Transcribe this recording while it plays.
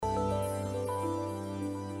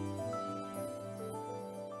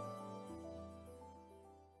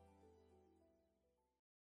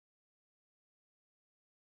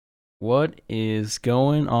What is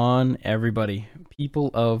going on, everybody? People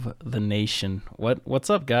of the nation. What's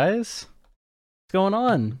up, guys? What's going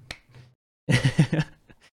on?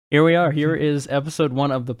 Here we are. Here is episode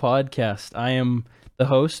 1 of the podcast. I am the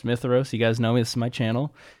host, Mytheros. You guys know me. This is my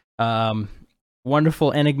channel.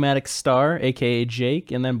 Wonderful enigmatic star, aka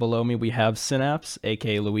Jake, and then below me we have Synapse,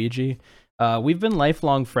 aka Luigi. We've been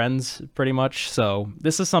lifelong friends, pretty much. So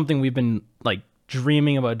this is something we've been like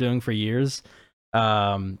dreaming about doing for years.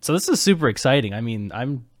 So this is super exciting. I mean,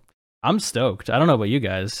 I'm stoked. I don't know about you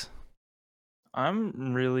guys.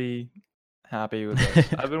 I'm really happy with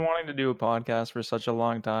this. I've been wanting to do a podcast for such a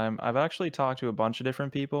long time. I've actually talked to a bunch of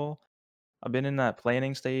different people. I've been in that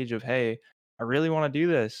planning stage of, hey, I really want to do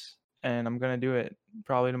this, and I'm gonna do it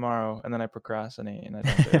probably tomorrow, and then I procrastinate and I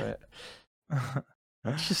don't do it.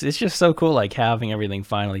 It's just so cool, like having everything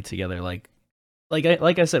finally together. Like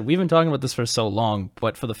I said, we've been talking about this for so long,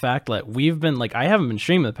 but for the fact that we've been like, I haven't been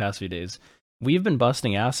streaming the past few days. We've been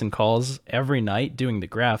busting ass in calls every night, doing the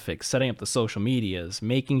graphics, setting up the social medias,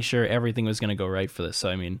 making sure everything was going to go right for this. So,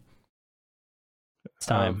 I mean, it's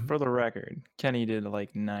time. For the record, Kenny did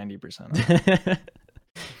like 90% of it.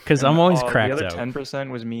 Because I'm always cracked out. The other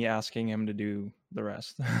 10% was me asking him to do the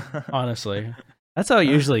rest. Honestly. That's how it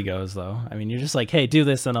usually goes, though. I mean, you're just like, "Hey, do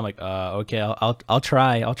this," and I'm like, okay, I'll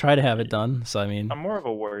try. I'll try to have it done." So, I mean, I'm more of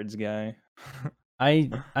a words guy. I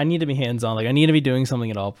need to be hands on. Like, I need to be doing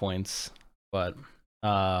something at all points. But,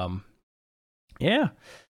 yeah.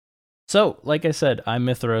 So, like I said, I'm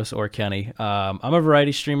Mytheros or Kenny. I'm a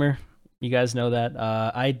variety streamer. You guys know that.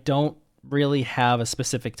 I don't really have a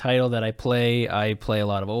specific title that I play. I play a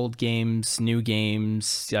lot of old games, new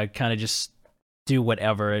games. I kind of just do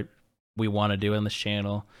whatever we want to do on this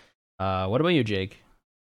channel. What about you, Jake?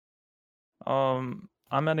 I'm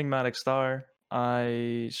Enigmatic Star.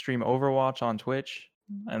 I stream Overwatch on Twitch,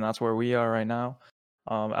 and that's where we are right now.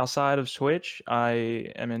 Outside of Twitch,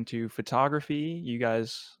 I am into photography. You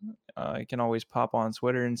guys can always pop on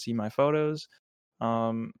Twitter and see my photos.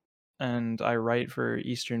 And I write for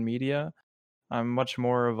Eastern Media. I'm much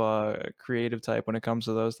more of a creative type when it comes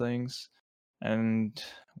to those things. And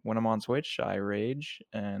when I'm on Twitch, I rage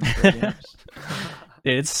and play games.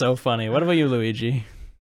 Dude, it's so funny. What about you, Luigi?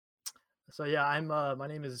 So yeah, I'm my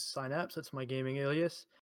name is Synapse. That's my gaming alias.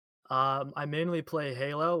 I mainly play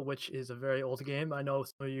Halo, which is a very old game. I know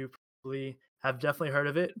some of you probably have definitely heard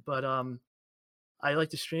of it, but I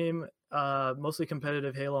like to stream mostly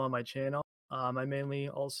competitive Halo on my channel. I mainly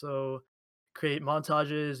also create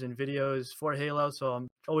montages and videos for Halo, so I'm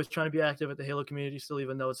always trying to be active at the Halo community still,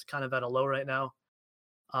 even though it's kind of at a low right now.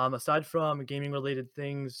 Aside from gaming related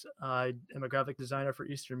things, I am a graphic designer for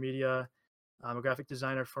Eastern Media. I'm a graphic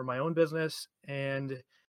designer for my own business, and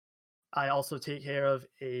I also take care of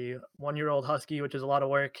a 1-year-old husky, which is a lot of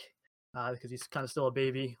work because he's kind of still a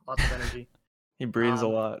baby, lots of energy. He breathes a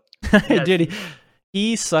lot. Yeah, dude,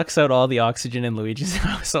 he sucks out all the oxygen in Luigi's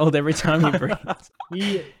household every time he breathes.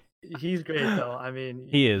 He's great though. I mean,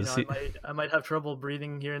 he is. You know, I might have trouble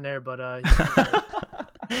breathing here and there, but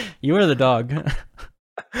you are the dog.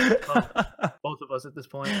 Both of us at this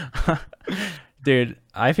point. Dude,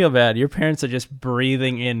 I feel bad. Your parents are just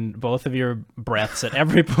breathing in both of your breaths at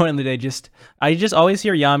every point in the day. I just always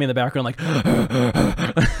hear Yami in the background like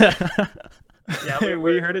Yeah,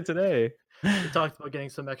 we heard it today. We talked about getting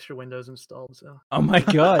some extra windows installed, so. Oh my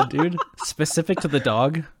god, dude. Specific to the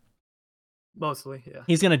dog? Mostly, yeah.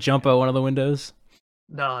 He's gonna jump out one of the windows?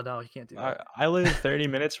 No, he can't do that. I live 30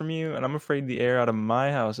 minutes from you, and I'm afraid the air out of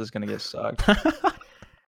my house is gonna get sucked.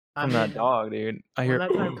 I'm that dog, dude. When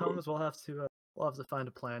that time comes, we'll have to find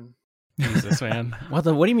a plan. Jesus, man. What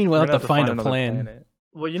do you mean we'll have to find a plan? Planet.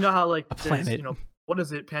 Well, you know how like a planet. You know, what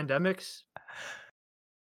is it? Pandemics.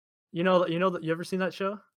 You know, you ever seen that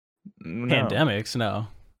show? No. Pandemics? No.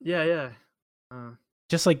 Yeah.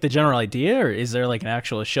 Just like the general idea, or is there like an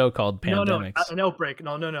actual show called Pandemics? No, an outbreak.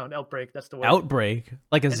 No, an outbreak. That's the word. Outbreak?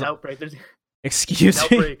 Like an outbreak. There's excuse an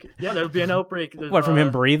me? Outbreak. Yeah, there'll be an outbreak. What, from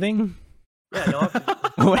him breathing? Yeah, no.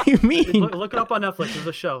 What do you mean? Look it up on Netflix. There's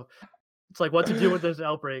a show. It's like what to do when there's an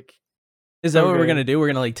outbreak. Is that what we're gonna do?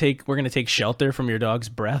 We're gonna take shelter from your dog's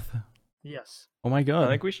breath? Yes. Oh my god. I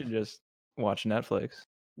think we should just watch Netflix.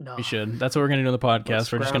 No. We should. That's what we're gonna do in the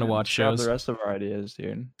podcast. We're just gonna watch shows. Scrap the rest of our ideas,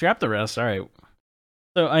 dude. Scrap the rest. All right.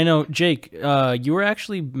 So I know, Jake, you were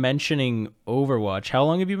actually mentioning Overwatch. How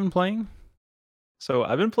long have you been playing? So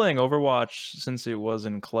I've been playing Overwatch since it was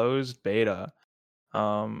in closed beta.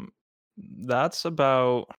 That's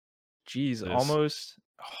about, almost,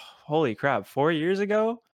 holy crap, 4 years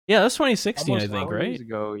ago? Yeah, that's 2016, Almost I think, 4 right? years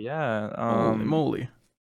ago, yeah. Holy moly.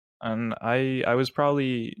 And I was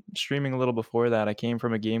probably streaming a little before that. I came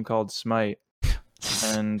from a game called Smite.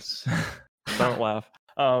 and don't laugh.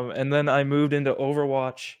 And then I moved into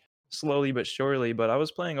Overwatch slowly but surely. But I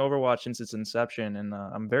was playing Overwatch since its inception, and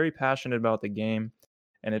I'm very passionate about the game,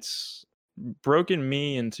 and it's broken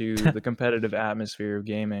me into the competitive atmosphere of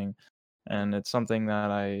gaming. And it's something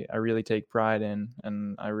that I really take pride in,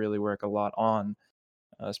 and I really work a lot on,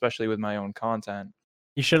 especially with my own content.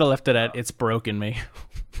 You should have left it at "It's broken me."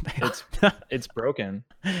 It's broken.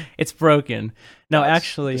 It's broken. No, That's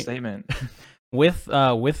actually, the statement. with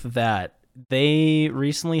that, they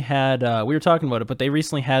recently had we were talking about it, but they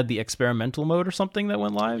recently had the experimental mode or something that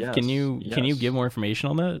went live. Can you Yes. give more information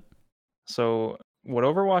on that? So what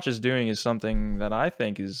Overwatch is doing is something that I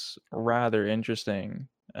think is rather interesting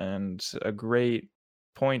and a great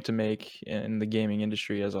point to make in the gaming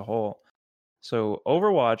industry as a whole. So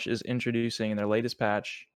Overwatch is introducing in their latest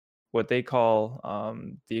patch what they call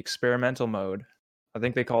the experimental mode. I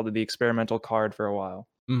think they called it the experimental card for a while.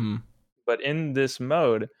 Mm-hmm. But in this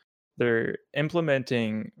mode, they're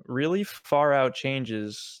implementing really far out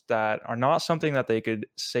changes that are not something that they could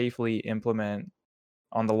safely implement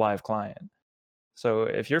on the live client. So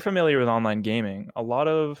if you're familiar with online gaming, a lot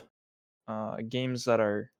of games that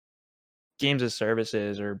are games as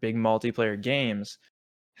services or big multiplayer games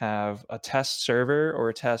have a test server or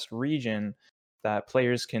a test region that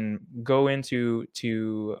players can go into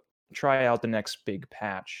to try out the next big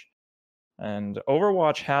patch. And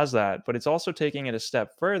Overwatch has that, but it's also taking it a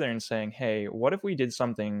step further and saying, hey, what if we did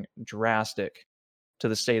something drastic to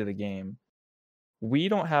the state of the game? We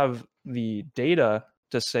don't have the data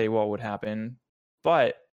to say what would happen,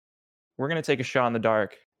 but we're going to take a shot in the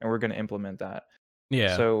dark and we're going to implement that.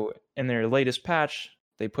 Yeah. So in their latest patch,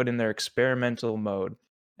 they put in their experimental mode.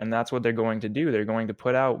 And that's what they're going to do. They're going to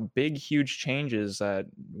put out big, huge changes that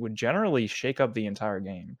would generally shake up the entire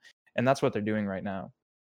game. And that's what they're doing right now.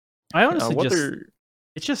 I honestly What just they're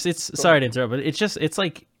it's Go sorry ahead. to interrupt, but it's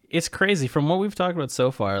like it's crazy from what we've talked about so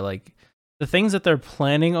far. Like the things that they're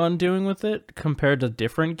planning on doing with it compared to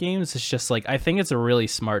different games, it's just like I think it's a really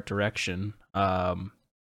smart direction.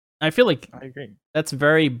 I feel like I agree. that's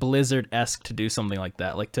very Blizzard-esque to do something like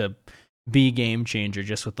that, like to be game changer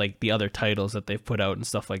just with like the other titles that they've put out and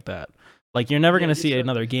stuff like that. Like you're never Yeah, gonna you see said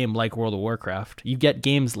another game like World of Warcraft. You get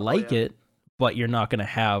games like yeah. it, but you're not gonna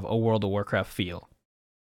have a World of Warcraft feel.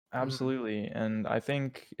 Absolutely. And I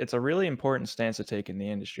think it's a really important stance to take in the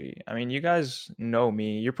industry. I mean, you guys know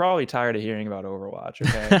me. You're probably tired of hearing about Overwatch,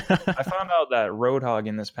 okay? I found out that Roadhog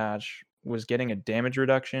in this patch was getting a damage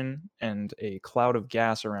reduction and a cloud of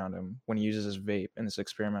gas around him when he uses his vape in this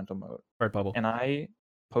experimental mode. Fart bubble. And I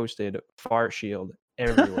posted fart shield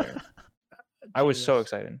everywhere. I was so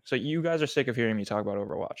Jesus. excited. So you guys are sick of hearing me talk about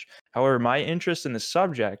Overwatch. However, my interest in the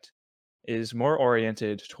subject is more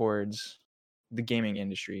oriented towards the gaming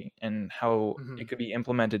industry and how it could be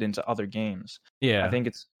implemented into other games. Yeah. I think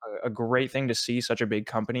it's a great thing to see such a big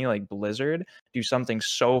company like Blizzard do something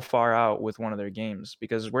so far out with one of their games,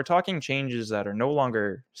 because we're talking changes that are no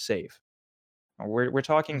longer safe. We're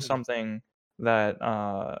talking something that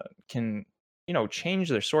can, change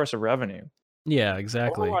their source of revenue. Yeah,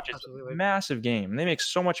 exactly. Overwatch is Absolutely. a massive game, and they make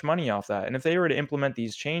so much money off that. And if they were to implement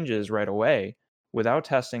these changes right away without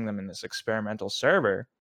testing them in this experimental server,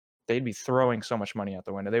 they'd be throwing so much money out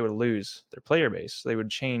the window. They would lose their player base. They would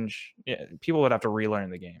change. Yeah, people would have to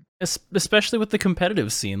relearn the game. Especially with the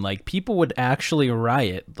competitive scene, like people would actually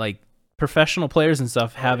riot, like professional players and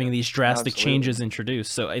stuff having these drastic changes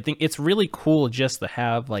introduced. So I think it's really cool just to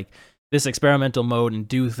have like this experimental mode and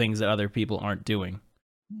do things that other people aren't doing.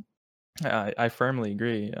 I firmly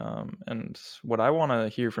agree. And what I want to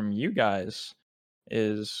hear from you guys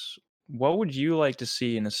is, what would you like to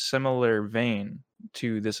see in a similar vein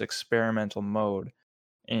to this experimental mode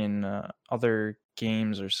in other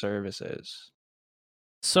games or services?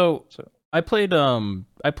 So I played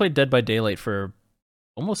Dead by Daylight for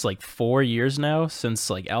almost like 4 years now, since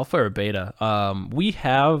like alpha or beta. We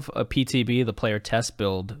have a PTB, the player test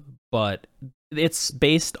build, but it's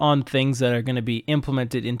based on things that are going to be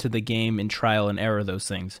implemented into the game in trial and error, those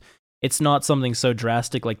things. It's not something so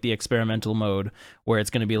drastic like the experimental mode where it's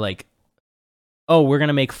going to be like, oh, we're going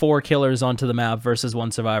to make 4 killers onto the map versus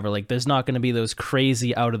 1 survivor. Like there's not going to be those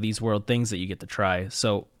crazy out of these world things that you get to try.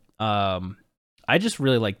 So I just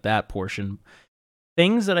really like that portion.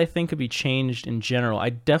 Things that I think could be changed in general, I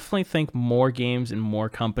definitely think more games and more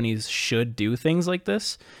companies should do things like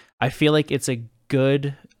this. I feel like it's a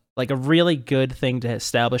really good thing to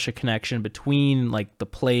establish a connection between like the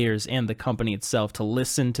players and the company itself, to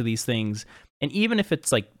listen to these things. And even if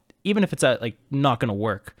it's not going to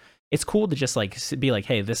work, it's cool to just like be like,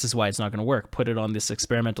 hey, this is why it's not going to work. Put it on this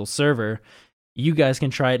experimental server you guys can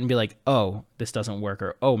try it and be like, oh, this doesn't work,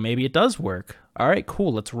 or oh, maybe it does work. All right,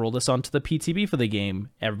 cool. Let's roll this onto the PTB for the game.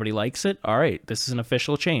 Everybody likes it. All right, this is an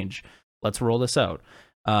official change. Let's roll this out.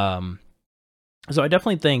 So I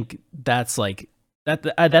definitely think that's like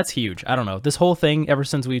that's huge. I don't know. This whole thing, ever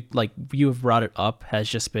since you have brought it up, has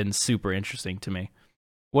just been super interesting to me.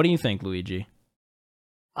 What do you think, Luigi?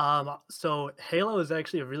 So Halo is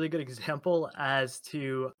actually a really good example as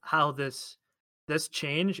to how this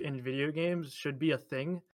change in video games should be a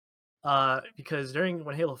thing. Because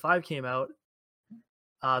when Halo 5 came out,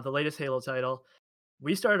 the latest Halo title,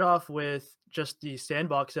 we started off with just the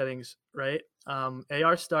sandbox settings, right?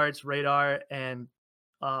 AR starts, radar, and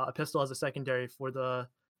a pistol as a secondary for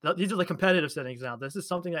these are the competitive settings now. This is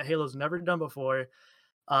something that Halo's never done before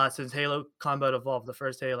since Halo Combat Evolved, the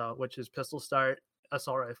first Halo, which is pistol start,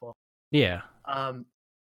 assault rifle. Yeah. Um,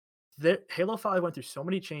 Halo 5 went through so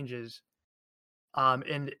many changes,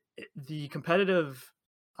 and the competitive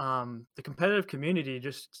community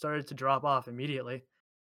just started to drop off immediately,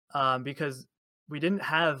 because we didn't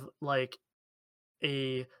have like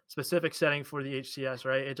a specific setting for the HCS,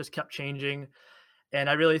 right? It just kept changing. And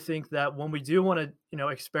I really think that when we do want to,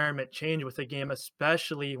 experiment change with a game,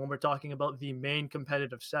 especially when we're talking about the main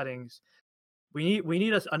competitive settings, we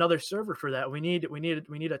need another server for that. We need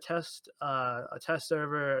a test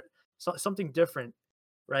server, something different,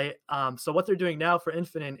 right? So what they're doing now for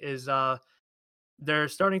Infinite is they're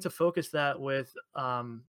starting to focus that with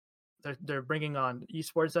they're bringing on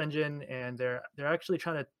esports engine, and they're actually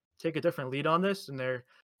trying to take a different lead on this, and they're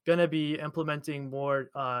going to be implementing more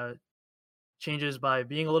changes by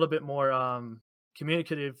being a little bit more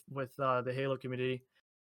communicative with the Halo community.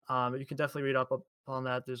 You can definitely read up on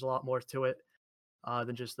that. There's a lot more to it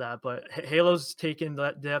than just that, but Halo's taken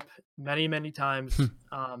that dip many times.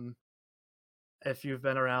 If you've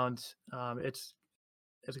been around, it's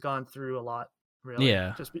gone through a lot, really.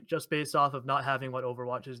 Yeah. Just based off of not having what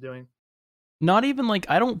Overwatch is doing. Not even like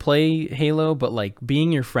I don't play Halo, but like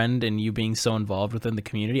being your friend and you being so involved within the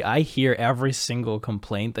community, I hear every single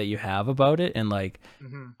complaint that you have about it, and like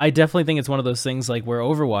I definitely think it's one of those things like where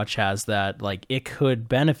Overwatch has that, like it could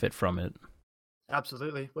benefit from it.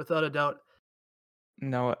 Absolutely, without a doubt.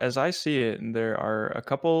 Now, as I see it, there are a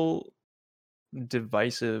couple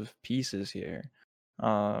divisive pieces here.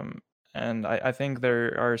 And I think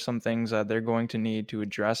there are some things that they're going to need to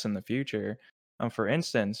address in the future. For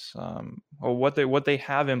instance, or what they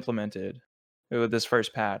have implemented with this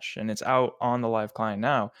first patch, and it's out on the live client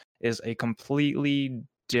now, is a completely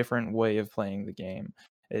different way of playing the game.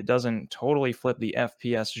 It doesn't totally flip the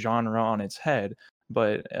FPS genre on its head,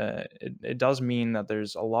 but it does mean that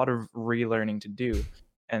there's a lot of relearning to do,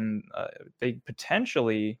 and they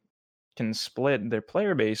potentially can split their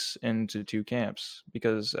player base into two camps,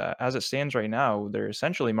 because as it stands right now, they're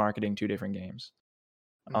essentially marketing two different games.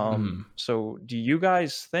 So do you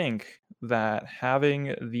guys think that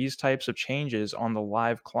having these types of changes on the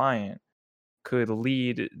live client could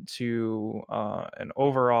lead to an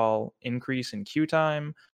overall increase in queue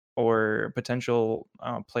time, or potential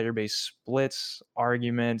player base splits,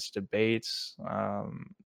 arguments, debates?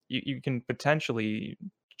 You can potentially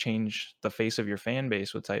change the face of your fan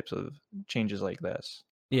base with types of changes like this.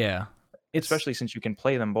 Yeah. Especially since you can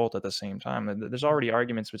play them both at the same time. There's already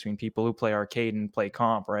arguments between people who play arcade and play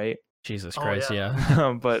comp, right? Jesus Oh, Christ, yeah.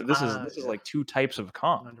 yeah. But this is Yeah. like two types of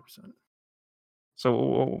comp. 100%.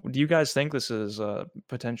 So do you guys think this is a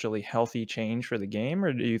potentially healthy change for the game,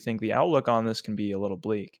 or do you think the outlook on this can be a little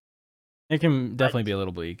bleak? It can definitely be a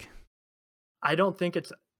little bleak. I don't think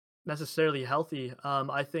it's necessarily healthy.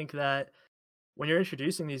 I think that when you're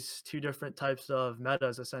introducing these two different types of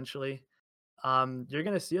metas, essentially, you're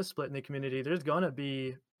going to see a split in the community. There's going to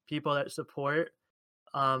be people that support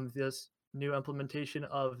this new implementation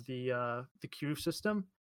of the queue system,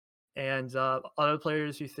 and other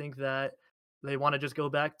players who think that they want to just go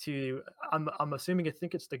back to. I'm assuming you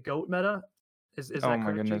think it's the goat meta. Is Oh that my correct,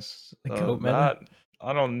 Jake? goodness. The goat meta? That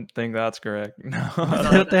I don't think that's correct. No.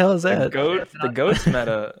 What the hell is The that? goats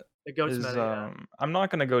meta The goats is meta. Yeah. I'm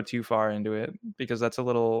not gonna go too far into it because that's a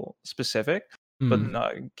little specific. But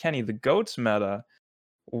Kenny, the goats meta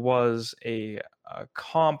was a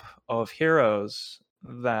comp of heroes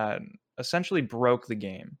that essentially broke the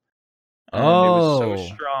game, and it was so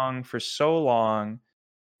Oh, strong for so long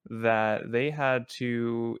that they had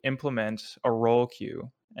to implement a role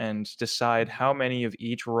queue and decide how many of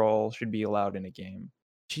each role should be allowed in a game.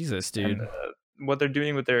 Jesus, dude. And what they're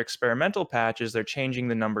doing with their experimental patch is they're changing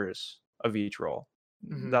the numbers of each role.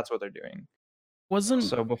 That's what they're doing. Wasn't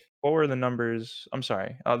So before the numbers, I'm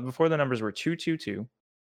sorry, before the numbers were 222.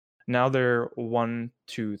 Now they're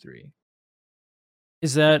 123.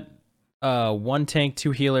 is that One tank,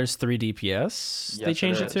 two healers, three DPS. They Yes, it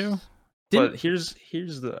changed it to. is. But here's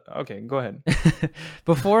the okay. Go ahead.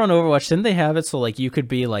 Before on Overwatch, didn't they have it so like you could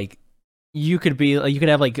have like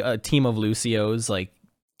a team of Lucios, like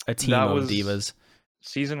a team That of was divas.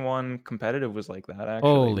 Season 1 competitive was like that actually.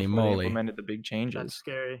 Holy before they moly. implemented the big That's changes.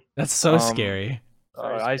 scary. That's so scary.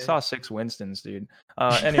 Very I scary. saw 6 Winstons, dude.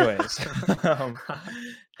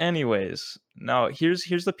 Anyways, now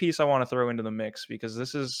here's the piece I want to throw into the mix because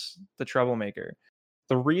this is the troublemaker.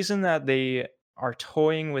 The reason that they are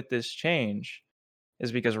toying with this change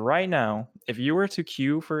is because right now, if you were to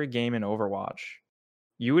queue for a game in Overwatch,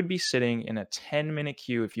 you would be sitting in a 10-minute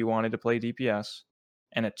queue if you wanted to play DPS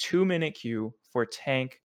and a 2-minute queue for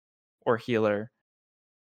tank or healer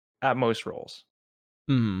at most roles.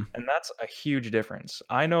 Hmm. And that's a huge difference.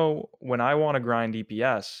 I know when I want to grind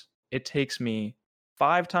DPS, it takes me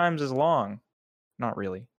 5 times as long. Not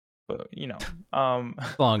really, but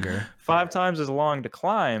Longer. 5 times as long to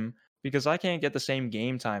climb because I can't get the same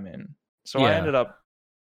game time in. So I Yeah. ended up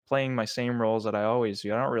playing my same roles that I always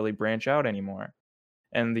do. I don't really branch out anymore.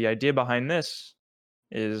 And the idea behind this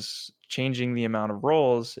is changing the amount of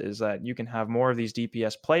roles is that you can have more of these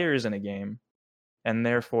DPS players in a game and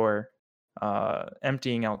therefore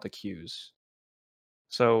emptying out the queues.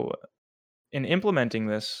 So in implementing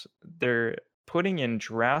this, they're putting in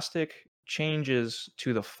drastic changes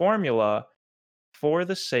to the formula for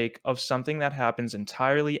the sake of something that happens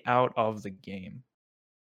entirely out of the game.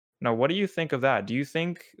 Now, what do you think of that? Do you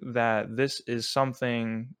think that this is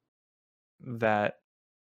something that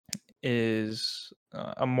is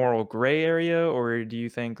a moral gray area, or do you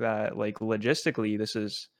think that, like, logistically, this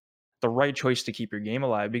is the right choice to keep your game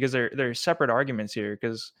alive? Because there are separate arguments here.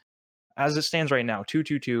 Because as it stands right now,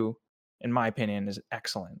 2-2-2, in my opinion, is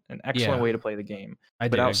excellent, an excellent Yeah. way to play the game. I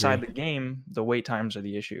But do outside agree. the game, the wait times are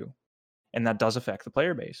the issue, and that does affect the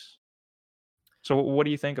player base. So, what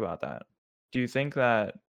do you think about that? Do you think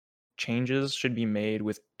that changes should be made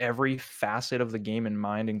with every facet of the game in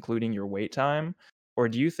mind, including your wait time? Or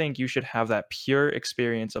do you think you should have that pure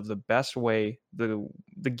experience of the best way the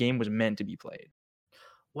game was meant to be played?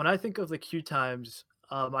 When I think of the queue times,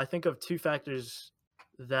 I think of two factors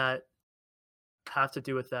that have to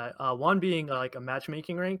do with that. One being like a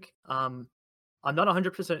matchmaking rank. I'm not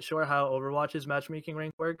 100% sure how Overwatch's matchmaking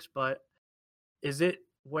rank works, but is it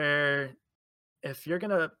where if you're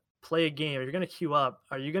gonna play a game, if you're gonna queue up,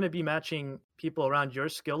 are you gonna be matching people around your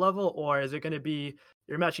skill level, or is it gonna be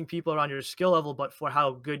you're matching people around your skill level, but for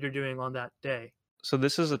how good you're doing on that day? So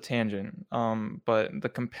this is a tangent, but the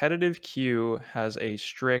competitive queue has a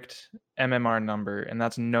strict MMR number, and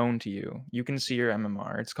that's known to you. You can see your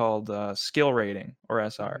MMR. It's called skill rating or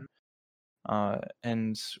SR. Mhm,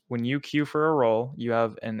 And when you queue for a role, you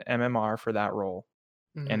have an MMR for that role,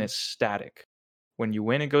 and mhm, it's static. When you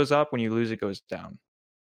win, it goes up. When you lose, it goes down.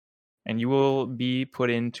 And you will be put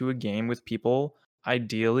into a game with people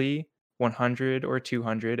ideally 100 or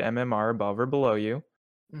 200 MMR above or below you.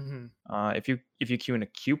 mhm, If you queue in a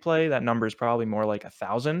queue play, that number is probably more like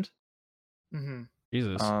 1,000. mhm.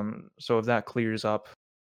 Jesus. So if that clears up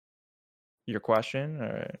your question,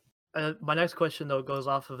 or My next question though goes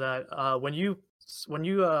off of that.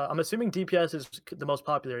 I'm assuming DPS is the most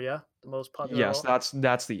popular, yeah, the most popular yes, role.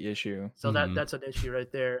 that's the issue. So Mhm. that's an issue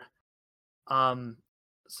right there. Um,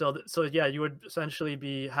 so yeah, you would essentially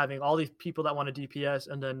be having all these people that want a DPS,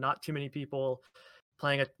 and then not too many people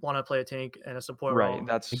want to play a tank and a support Right. role.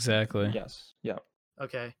 That's Exactly. yes. Yeah.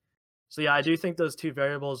 Okay, so yeah, I do think those two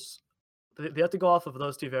variables they have to go off of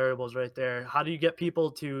those two variables right there. How do you get people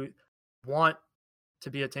to want to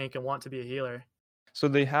be a tank and want to be a healer? So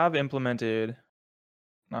they have implemented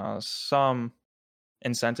some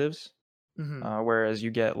incentives, Hmm. whereas you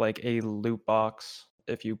get like a loot box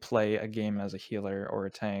if you play a game as a healer or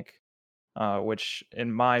a tank, which,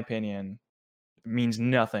 in my opinion, means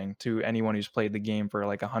nothing to anyone who's played the game for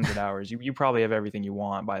like 100 hours. You probably have everything you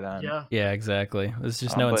want by then. Yeah, Yeah, exactly. There's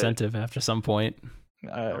just no But incentive after some point.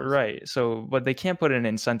 honestly, right. So, but they can't put an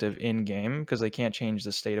incentive in game because they can't change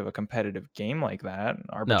the state of a competitive game like that No.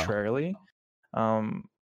 arbitrarily. Um,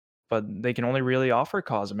 but they can only really offer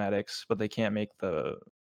cosmetics, but they can't make the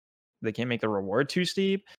reward too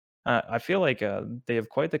steep. I feel like they have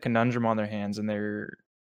quite the conundrum on their hands, and they're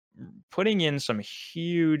putting in some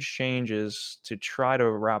huge changes to try to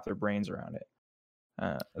wrap their brains around it.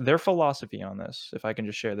 Their philosophy on this, if I can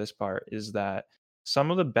just share this part, is that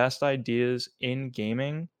some of the best ideas in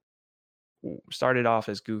gaming started off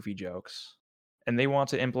as goofy jokes, and they want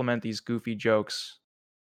to implement these goofy jokes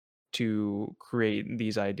to create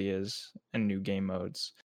these ideas and new game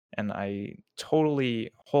modes. And I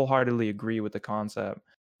totally wholeheartedly agree with the concept,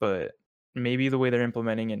 but maybe the way they're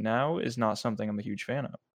implementing it now is not something I'm a huge fan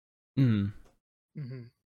of. Mm. Hmm.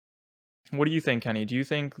 What do you think, Kenny? Do you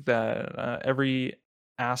think that every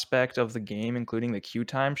aspect of the game, including the queue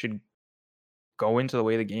time, should go into the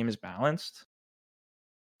way the game is balanced?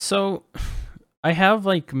 So I have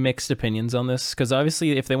like mixed opinions on this because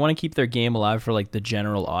obviously if they want to keep their game alive for like the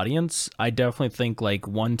general audience, I definitely think like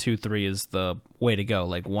 1, 2, 3 is the way to go.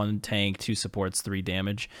 Like 1 tank, 2 supports, 3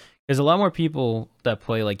 damage. There's a lot more people that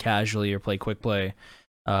play like casually or play quick play,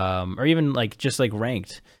 or even like just like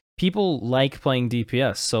ranked. People like playing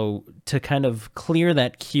DPS, so to kind of clear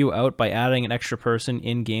that queue out by adding an extra person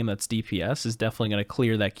in game that's DPS is definitely going to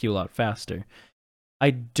clear that queue a lot faster.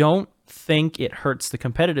 I don't think it hurts the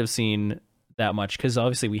competitive scene that much because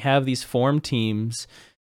obviously we have these formed teams.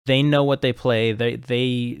 They know what they play.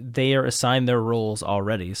 They are assigned their roles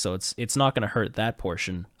already, so it's not going to hurt that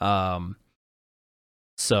portion.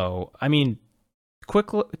 So I mean,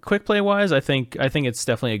 quick play wise, I think it's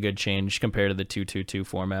definitely a good change compared to the 2-2-2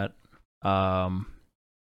 format.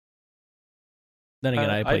 Then again,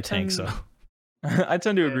 I play tank, so I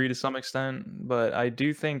tend to Yeah. agree to some extent, but I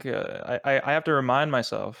do think I have to remind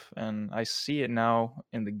myself, and I see it now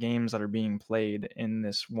in the games that are being played in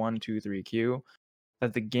this 1-2-3 queue,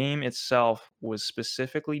 that the game itself was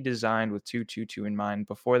specifically designed with 2-2-2 in mind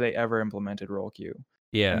before they ever implemented role queue.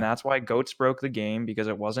 And yeah, that's why Goats broke the game, because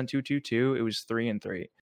it wasn't 2-2-2, it was 3-3.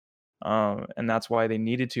 And that's why they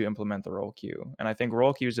needed to implement the role queue. And I think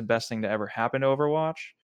role queue is the best thing to ever happen to Overwatch,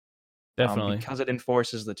 definitely. because it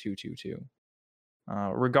enforces the 2-2-2.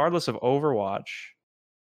 Regardless of Overwatch,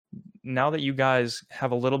 now that you guys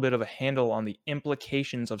have a little bit of a handle on the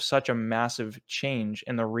implications of such a massive change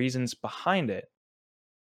and the reasons behind it,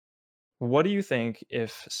 what do you think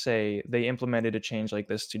if, say, they implemented a change like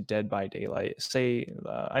this to Dead by Daylight? Say,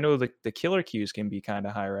 I know the killer queues can be kind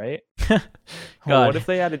of high, right? God. What if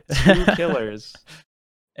they added 2 killers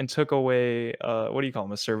and took away, what do you call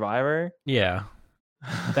them, a survivor? Yeah.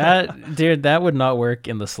 That would not work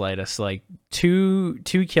in the slightest. Like two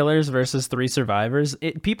killers versus 3 survivors.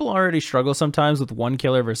 People already struggle sometimes with 1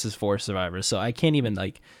 killer versus 4 survivors. So I can't even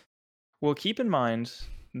like. Well, keep in mind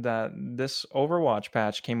that this Overwatch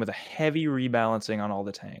patch came with a heavy rebalancing on all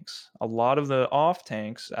the tanks. A lot of the off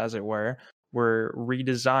tanks, as it were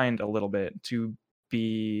redesigned a little bit to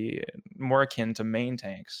be more akin to main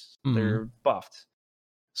tanks. They're buffed.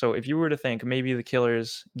 So if you were to think maybe the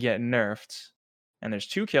killers get nerfed and there's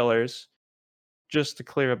 2 killers just to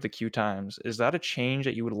clear up the queue times, is that a change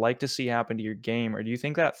that you would like to see happen to your game, or do you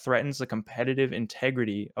think that threatens the competitive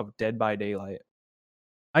integrity of Dead by Daylight?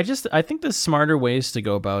 I think there's smarter ways to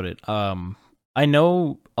go about it. I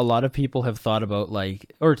know a lot of people have thought about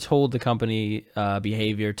like or told the company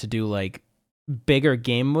behavior to do like bigger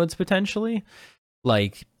game modes potentially,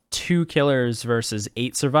 like 2 killers versus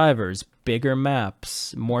 8 survivors, bigger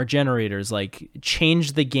maps, more generators, like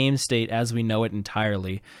change the game state as we know it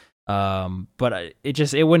entirely. But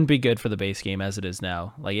it wouldn't be good for the base game as it is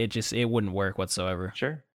now. Like it wouldn't work whatsoever.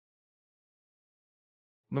 Sure.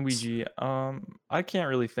 Luigi, I can't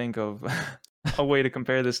really think of a way to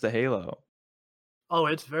compare this to Halo. Oh,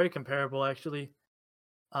 it's very comparable actually.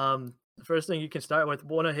 The first thing you can start with,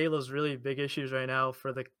 one of Halo's really big issues right now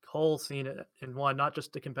for the whole scene in one, not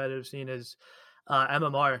just the competitive scene, is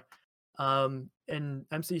MMR. In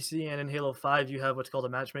MCC and in Halo 5, you have what's called a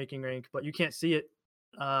matchmaking rank, but you can't see it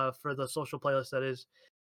for the social playlist that is.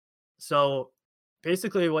 So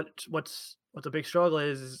basically, what's a big struggle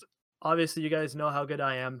is obviously you guys know how good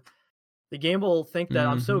I am. The game will think that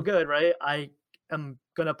I'm so good, right? I am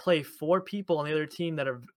gonna play 4 people on the other team that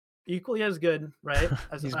are equally as good, right,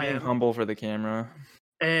 as He's I being am, humble for the camera.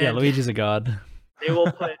 Yeah, and Luigi's a god. they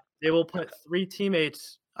will put 3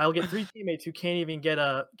 teammates. I'll get 3 teammates who can't even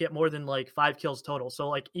get more than like 5 kills total. So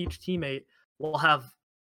like each teammate will have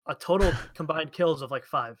a total combined kills of like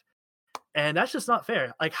 5. And that's just not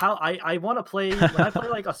fair. Like how I want to play when I play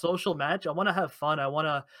like a social match, I want to have fun.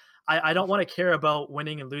 I don't want to care about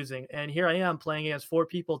winning and losing. And here I am playing against 4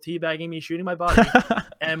 people teabagging me, shooting my body,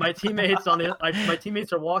 and my teammates my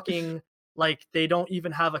teammates are walking like they don't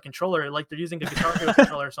even have a controller, like they're using a Guitar Hero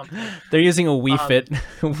controller or something. They're using a Wii Fit.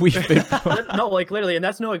 Wii Fit. No, like literally, and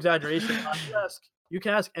that's no exaggeration. You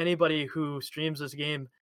can ask anybody who streams this game.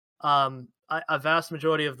 A vast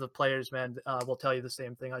majority of the players, man, will tell you the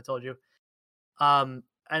same thing I told you. And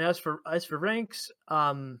as for ranks,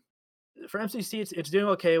 for MCC, it's doing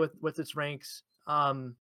okay with its ranks.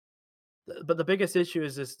 But the biggest issue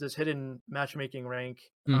is this hidden matchmaking rank.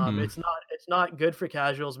 It's not good for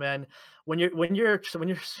casuals, man. When you're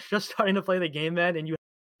just starting to play the game, man, and you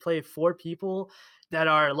play 4 people that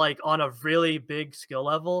are like on a really big skill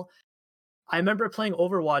level, I remember playing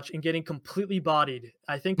Overwatch and getting completely bodied.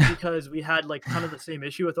 I think because we had like kind of the same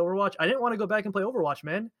issue with Overwatch. I didn't want to go back and play Overwatch,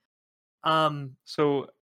 man. So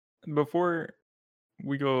before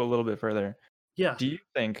we go a little bit further, Yeah. do you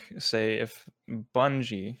think, say, if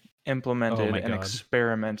Bungie implemented my an God.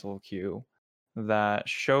 experimental queue that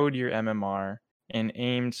showed your MMR and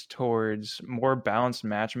aimed towards more balanced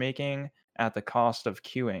matchmaking at the cost of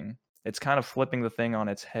queuing, it's kind of flipping the thing on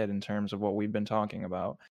its head in terms of what we've been talking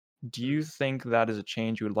about. Do you think that is a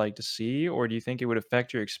change you would like to see, or do you think it would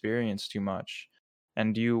affect your experience too much?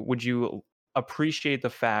 And would you appreciate the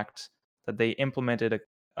fact that they implemented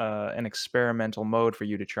an experimental mode for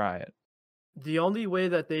you to try it? The only way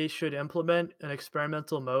that they should implement an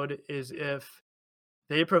experimental mode is if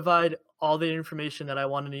they provide all the information that I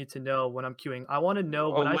want to need to know when I'm queuing. I want to know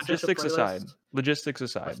when Well, I search a playlist. logistics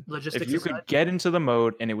aside, if Logistics you aside, could get into the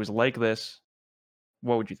mode and it was like this,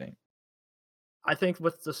 what would you think? I think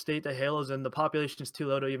with the state that Halo's in, the population is too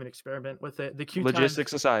low to even experiment with it. The queue times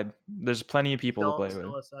Logistics aside, there's plenty of people to play with,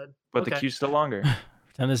 still aside. but the Okay, queue's still longer.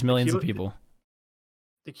 And there's the millions of queue people.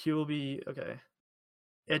 the queue will be okay.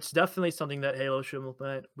 It's definitely something that Halo should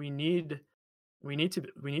implement. We need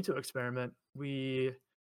to experiment. We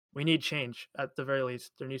need change at the very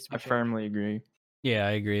least. There needs to be I change. firmly agree. Yeah,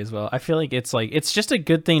 I agree as well. I feel like it's just a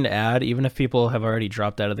good thing to add, even if people have already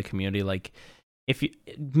dropped out of the community. Like, if you,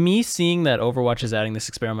 me seeing that Overwatch is adding this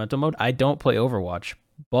experimental mode, I don't play Overwatch,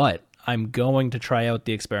 but I'm going to try out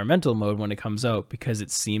the experimental mode when it comes out because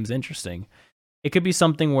it seems interesting. It could be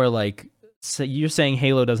something where, like, say you're saying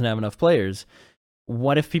Halo doesn't have enough players.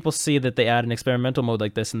 What if people see that they add an experimental mode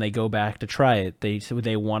like this and they go back to try it?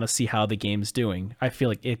 They want to see how the game's doing. I feel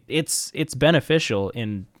like it's beneficial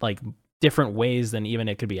in like different ways than even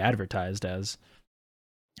it could be advertised as.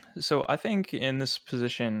 So I think in this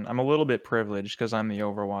position, I'm a little bit privileged because I'm the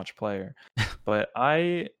Overwatch player, but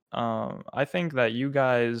I think that you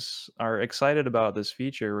guys are excited about this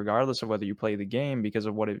feature regardless of whether you play the game because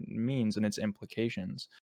of what it means and its implications.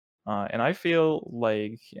 And I feel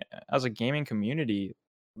like as a gaming community,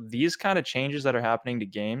 these kind of changes that are happening to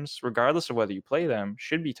games, regardless of whether you play them,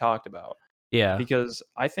 should be talked about Yeah, because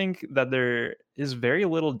I think that there is very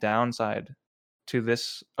little downside to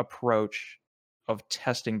this approach of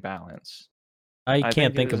testing balance. I I can't think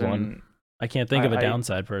it think of is one. an I can't think of a I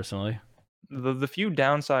downside personally. the few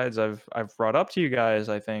downsides I've brought up to you guys,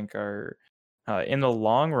 I think, are in the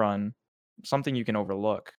long run something you can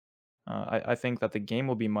overlook. I think that the game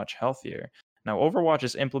will be much healthier. Now, Overwatch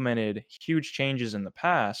has implemented huge changes in the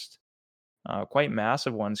past, quite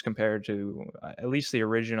massive ones compared to at least the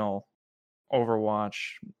original Overwatch,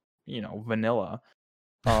 vanilla.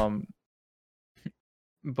 Um,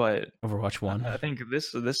 but Overwatch I 1. I think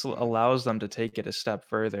this allows them to take it a step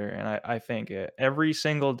further, and I think every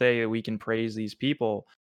single day that we can praise these people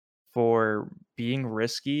for being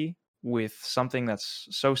risky with something that's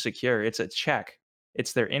so secure. It's a check.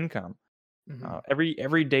 It's their income. Mhm.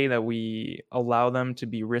 Every day that we allow them to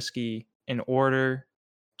be risky in order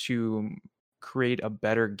to create a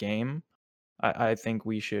better game, I think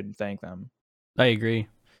we should thank them. I agree.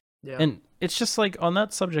 Yeah. And it's just like on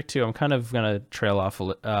that subject too. I'm kind of gonna trail off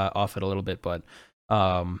it a little bit, but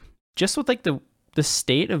just with like the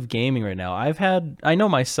state of gaming right now, I know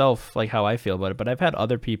myself like how I feel about it, but I've had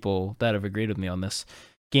other people that have agreed with me on this.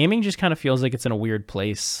 Gaming just kind of feels like it's in a weird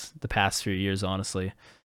place the past few years, honestly.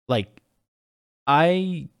 Like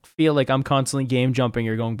I feel like I'm constantly game jumping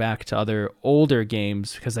or going back to other older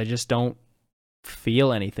games because I just don't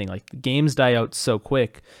feel anything. Like the games die out so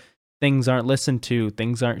quick. Things aren't listened to,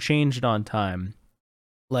 things aren't changed on time.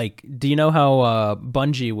 Like, do you know how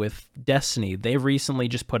Bungie with Destiny, they recently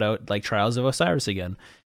just put out like Trials of Osiris again.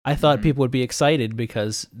 I thought Mhm. people would be excited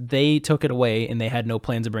because they took it away and they had no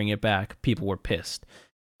plans of bringing it back. People were pissed.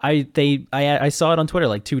 I saw it on Twitter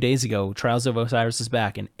like 2 days ago. Trials of Osiris is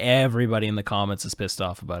back, and everybody in the comments is pissed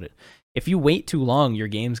off about it. If you wait too long, your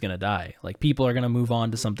game's gonna die. Like people are gonna move on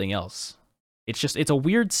to something else. It's a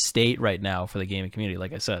weird state right now for the gaming community,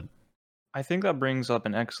 like I said. I think that brings up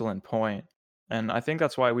an excellent point. And I think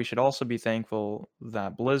that's why we should also be thankful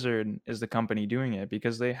that Blizzard is the company doing it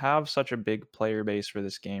because they have such a big player base for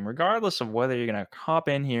this game, regardless of whether you're going to hop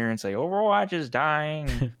in here and say Overwatch is dying.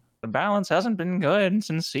 The balance hasn't been good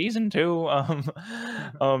since season 2.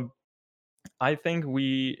 Um, I think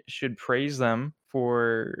we should praise them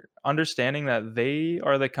for understanding that they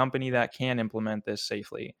are the company that can implement this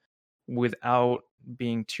safely without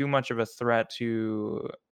being too much of a threat to,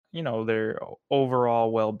 their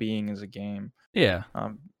overall well-being as a game. Yeah.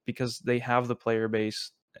 Because they have the player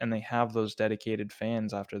base and they have those dedicated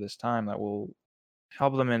fans after this time that will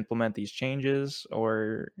help them implement these changes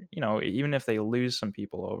or, even if they lose some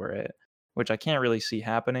people over it, which I can't really see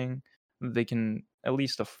happening, they can at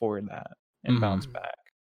least afford that and bounce back.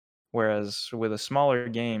 Whereas with a smaller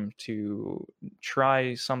game, to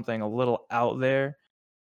try something a little out there,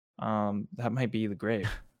 that might be the grave.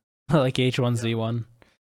 Like H1Z1.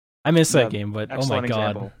 I miss that Yeah, game, but oh my excellent god.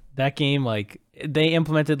 example. That game, like, they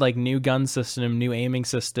implemented like new gun system, new aiming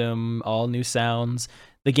system, all new sounds.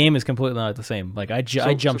 The game is completely not the same. Like, I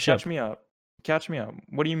jumped ship. Catch me up. Catch me up.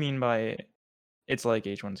 What do you mean by it's like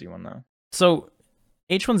H1Z1 though? So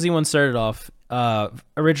H1Z1 started off,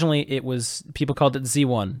 originally it was, people called it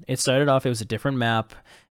Z1. It started off, it was a different map.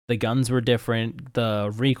 The guns were different.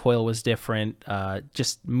 The recoil was different.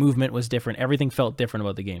 Just movement was different. Everything felt different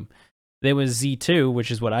about the game. There was Z2,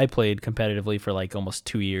 which is what I played competitively for like almost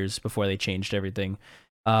 2 years before they changed everything.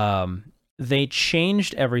 They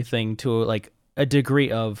changed everything to like a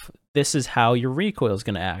degree of, this is how your recoil is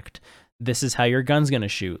going to act. This is how your gun's going to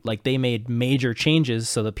shoot. Like, they made major changes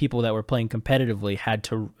so the people that were playing competitively had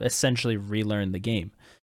to essentially relearn the game.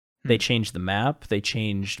 They changed the map, they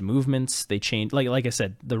changed movements, they changed, like I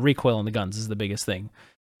said, the recoil on the guns is the biggest thing.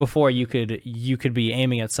 Before, you could be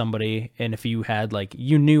aiming at somebody, and if you had like,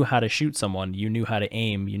 you knew how to shoot someone, you knew how to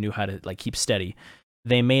aim, you knew how to like keep steady.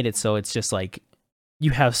 They made it so it's just like, you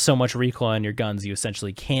have so much recoil on your guns, you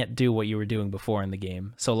essentially can't do what you were doing before in the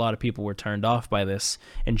game. So a lot of people were turned off by this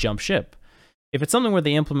and jumped ship. If it's something where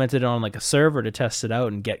they implemented it on like a server to test it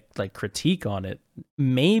out and get like critique on it,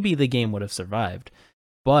 maybe the game would have survived.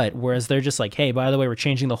 But whereas they're just like, hey, by the way, we're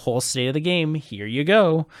changing the whole state of the game, here you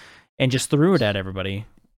go, and just threw it at everybody.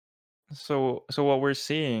 So what we're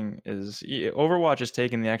seeing is Overwatch is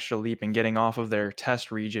taking the extra leap and getting off of their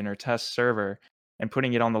test region or test server and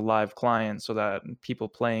putting it on the live client so that people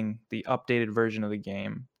playing the updated version of the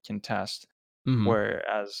game can test.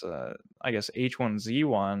 Whereas I guess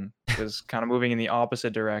H1Z1 was kind of moving in the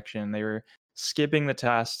opposite direction. They were skipping the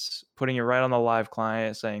tests, putting it right on the live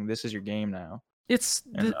client, saying this is your game now.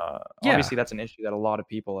 Obviously that's an issue that a lot of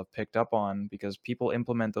people have picked up on because people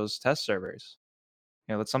implement those test servers.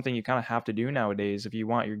 That's something you kind of have to do nowadays. If you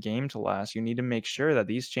want your game to last, you need to make sure that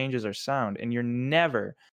these changes are sound. And you're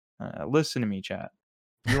never, listen to me, chat.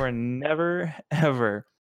 You are never, ever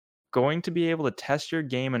going to be able to test your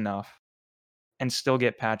game enough and still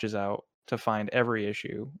get patches out to find every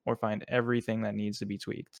issue or find everything that needs to be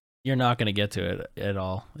tweaked. You're not going to get to it at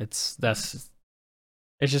all. It's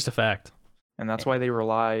just a fact. And that's why they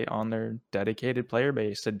rely on their dedicated player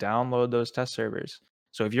base to download those test servers.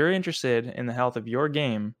 So if you're interested in the health of your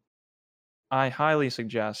game, I highly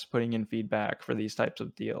suggest putting in feedback for these types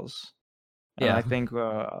of deals. And I think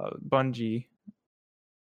Bungie,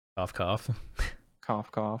 cough, cough,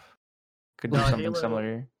 cough, cough, could do something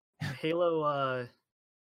similar. Halo,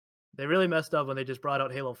 they really messed up when they just brought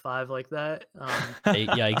out Halo 5 like that. Hey,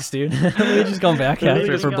 yikes, dude. We're just going back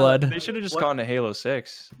after it for blood. They should have just gone to Halo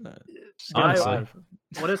 6. Honestly.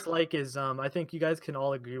 What it's like is, I think you guys can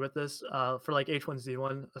all agree with this, for like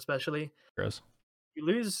H1Z1 especially. Gross. You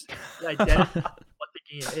lose the identity of what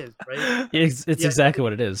the game is, right? It's exactly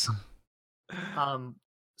what it is.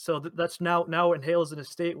 So that's now when Halo's in a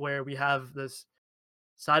state where we have this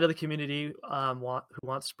side of the community who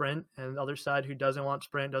wants sprint, and the other side who doesn't want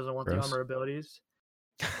sprint, doesn't want the armor abilities.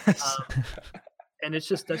 And that's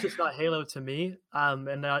just not Halo to me.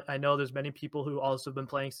 And I know there's many people who also have been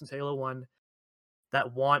playing since Halo 1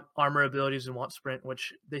 that want armor abilities and want sprint,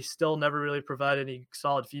 which they still never really provide any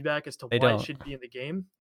solid feedback as to why it should be in the game.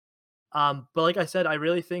 But like I said, I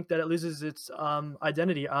really think that it loses its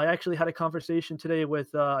identity. I actually had a conversation today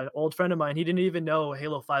with an old friend of mine. He didn't even know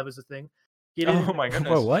Halo 5 was a thing. Oh my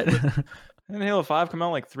goodness. Whoa, what? Didn't Halo 5 come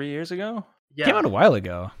out like 3 years ago? Yeah. Came out a while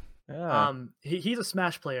ago. Yeah. He's a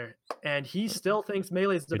Smash player, and he still thinks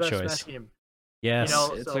Melee is the best Smash game. Yes.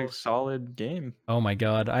 It's a solid game. Oh my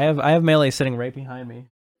god. I have Melee sitting right behind me.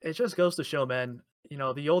 It just goes to show, man.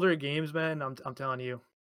 The older games, man, I'm telling you,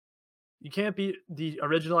 you can't beat the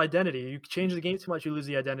original identity. You change the game too much, you lose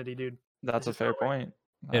the identity, dude. That's a fair point.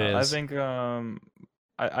 It is. I think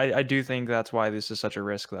I do think that's why this is such a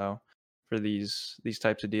risk though for these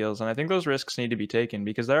types of deals, and I think those risks need to be taken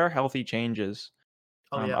because there are healthy changes.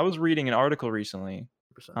 I was reading an article recently,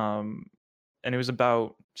 and it was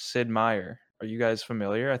about Sid Meier. Are you guys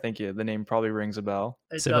familiar? I think the name probably rings a bell.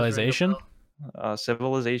 Civilization?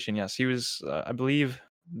 Civilization, yes. He was, I believe,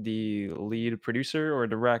 the lead producer or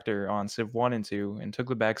director on Civ 1 and 2 and took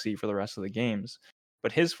the backseat for the rest of the games.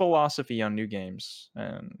 But his philosophy on new games,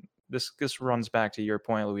 and this runs back to your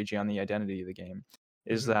point, Luigi, on the identity of the game,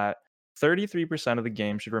 is that 33% of the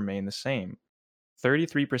game should remain the same.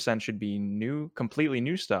 33% should be new, completely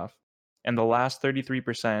new stuff, and the last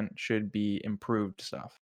 33% should be improved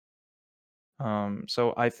stuff.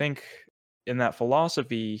 So I think in that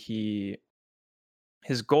philosophy,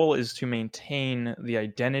 his goal is to maintain the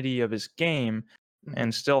identity of his game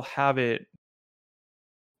and still have it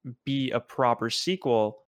be a proper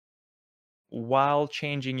sequel while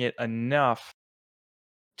changing it enough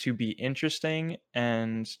to be interesting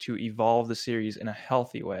and to evolve the series in a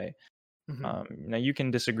healthy way. Now, you can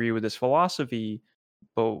disagree with this philosophy,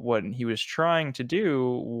 but what he was trying to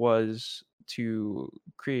do was to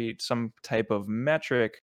create some type of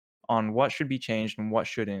metric on what should be changed and what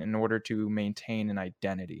shouldn't in order to maintain an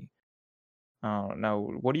identity. Now,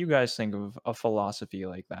 what do you guys think of a philosophy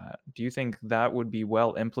like that? Do you think that would be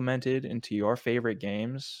well implemented into your favorite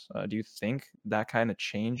games? Do you think that kind of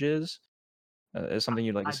changes is something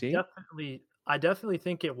you'd like to I see? definitely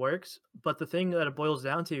think it works, but the thing that it boils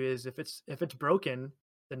down to is if it's broken,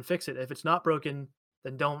 then fix it. If it's not broken,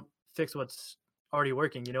 then don't fix what's already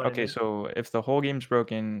working. You know what I Okay, mean? so if the whole game's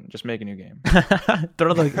broken, just make a new game.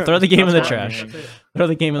 throw the game in That's the what I'm trash. hearing. That's it. Throw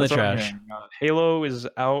the game in the That's what I'm trash. hearing. Halo is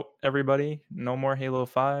out, everybody. No more Halo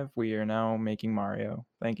 5. We are now making Mario.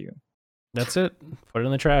 Thank you. That's it. Put it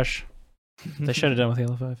in the trash. They should have done with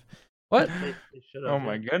Halo 5. What? They should have. Oh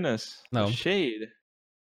my goodness. No. The shade.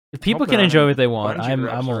 If people Hope there can aren't enjoy any what they want. Bungie I'm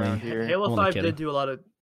reps only around here. Halo I'm only 5 kidding. did do a lot of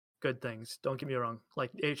good things. Don't get me wrong.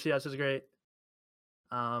 Like HCS is great.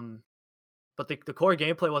 But the core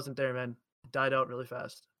gameplay wasn't there, man. It died out really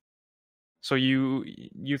fast. So you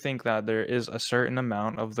think that there is a certain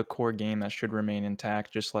amount of the core game that should remain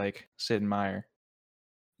intact, just like Sid Meier.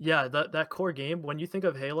 Yeah, that core game. When you think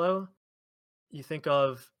of Halo, you think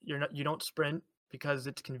of you don't sprint because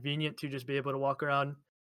it's convenient to just be able to walk around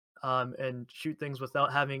and shoot things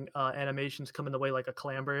without having animations come in the way like a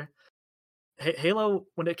clamber. Halo,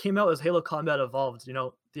 when it came out as Halo Combat Evolved,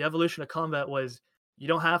 the evolution of combat was you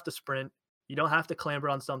don't have to sprint, you don't have to clamber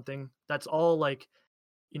on something. That's all like,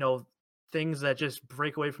 you know, things that just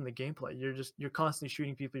break away from the gameplay. You're constantly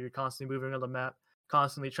shooting people, you're constantly moving around the map,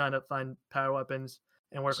 constantly trying to find power weapons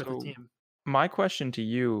and work with the So team. my question to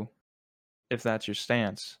you, if that's your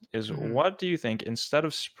stance, is what do you think, instead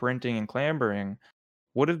of sprinting and clambering,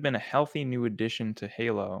 would have been a healthy new addition to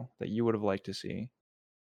Halo that you would have liked to see?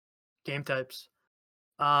 Game types.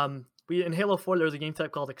 We in Halo 4 there was a game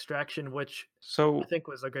type called Extraction, which I So think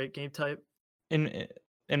was a great game type. in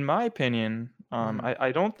in my opinion,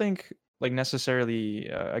 I don't think like necessarily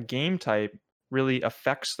a game type really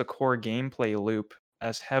affects the core gameplay loop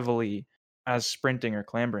as heavily as sprinting or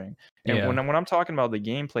clambering. And Yeah. when I'm talking about the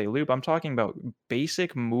gameplay loop, I'm talking about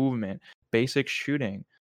basic movement, basic shooting.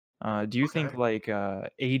 Do you think Okay. like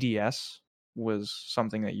ADS was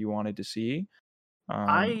something that you wanted to see?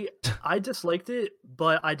 I disliked it,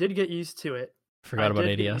 but I did get used to it. I Forgot about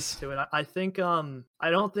did get ADS. used to it. I think I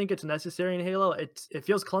don't think it's necessary in Halo. It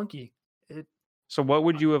feels clunky. It So what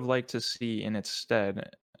would you have liked to see in its stead?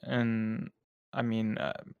 And I mean,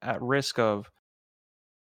 at risk of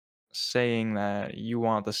saying that you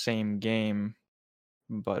want the same game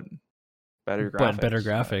but better graphics. But better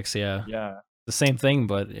graphics, yeah. Yeah. The same thing,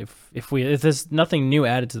 but if there's nothing new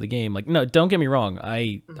added to the game, like, no, don't get me wrong,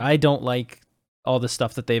 I don't like all the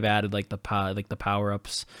stuff that they've added, like the power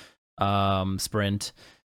ups, sprint,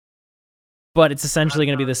 but it's essentially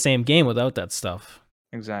going to be the same game without that stuff.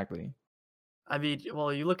 Exactly. I mean,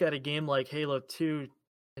 well, you look at a game like Halo 2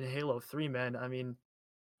 and Halo 3, man. I mean,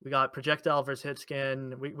 we got projectile versus hit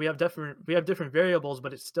scan. We have different variables,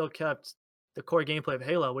 but it still kept the core gameplay of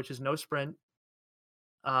Halo, which is no sprint.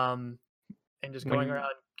 And just going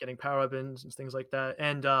around getting power weapons and things like that,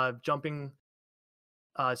 and jumping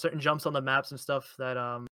certain jumps on the maps and stuff that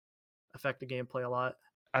affect the gameplay a lot.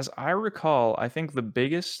 As I recall, I think the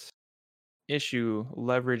biggest issue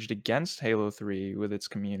leveraged against Halo 3 with its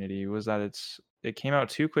community was that it came out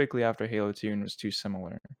too quickly after Halo 2 and was too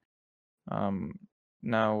similar.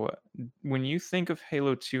 Now, when you think of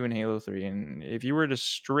Halo 2 and Halo 3, and if you were to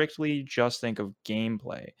strictly just think of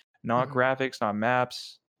gameplay, not graphics, not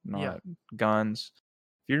maps, not guns,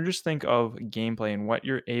 if you just think of gameplay and what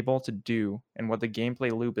you're able to do and what the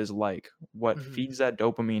gameplay loop is like, what feeds that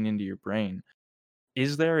dopamine into your brain,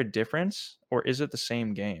 is there a difference or is it the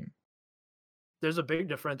same game? There's a big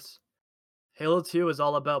difference. Halo 2 is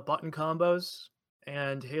all about button combos,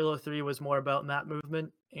 and Halo 3 was more about map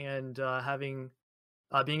movement and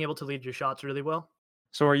being able to lead your shots really well.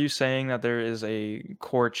 So are you saying that there is a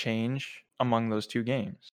core change among those two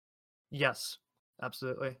games? Yes,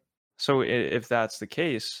 absolutely. So if that's the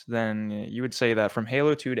case, then you would say that from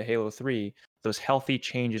Halo 2 to Halo 3, those healthy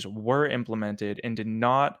changes were implemented and did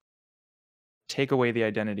not take away the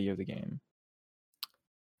identity of the game.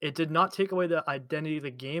 It did not take away the identity of the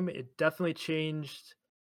game. It definitely changed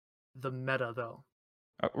the meta, though.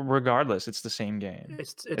 Regardless, it's the same game.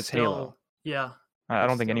 It's It's still Halo. Yeah, I it's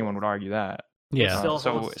don't think anyone still would argue that. it Yeah. still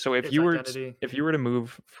So holds so if its you were identity. if you were to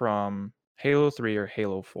move from Halo 3 or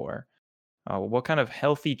Halo 4, what kind of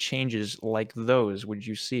healthy changes like those would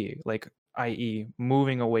you see? Like, i.e.,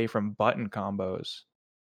 moving away from button combos.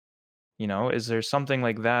 Is there something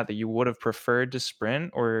like that you would have preferred to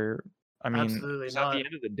sprint? Or, I mean, Absolutely because at the not.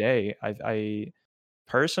 end of the day, I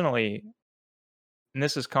personally, and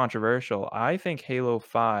this is controversial, I think Halo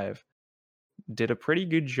 5 did a pretty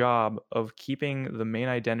good job of keeping the main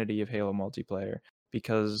identity of Halo multiplayer,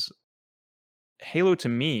 because Halo to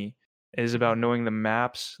me is about Mhm. knowing the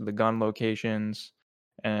maps, the gun locations,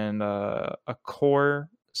 and a core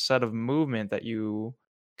set of movement that you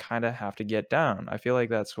kind of have to get down. I feel like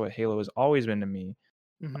that's what Halo has always been to me.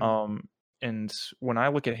 Mhm. Um, and when I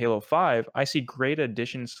look at Halo 5, I see great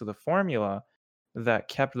additions to the formula that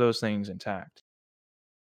kept those things intact.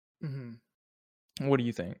 Mhm. What do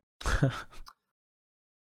you think?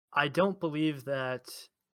 I don't believe that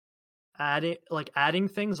adding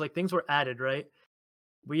things, like things were added, right?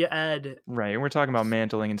 We add Right, and we're talking about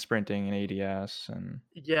mantling and sprinting and ADS and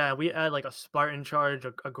Yeah, we add like a Spartan charge,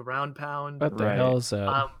 a ground pound. What the right. hell is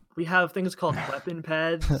that? We have things called weapon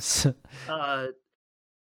pads. Uh,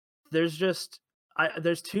 there's just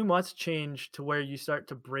there's too much change to where you start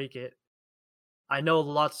to break it. I know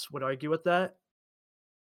lots would argue with that.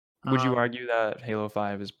 Would you Um, argue that Halo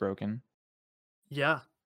 5 is broken? yeah,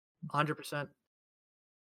 100%.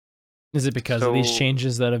 Is it because of these So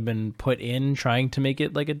changes that have been put in trying to make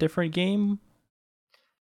it like a different game?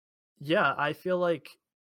 Yeah, I feel like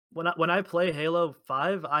when I play Halo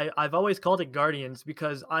 5, I've always called it Guardians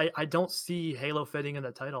because I don't see Halo fitting in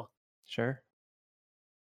the title. sure.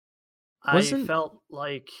 I Wasn't felt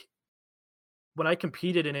like when I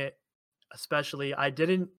competed in it, especially, I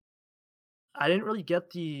didn't really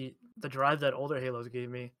get the drive that older Halos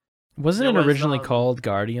gave me. wasn't There it was originally called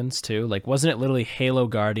Guardians too? Like wasn't it literally Halo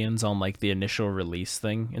Guardians on like the initial release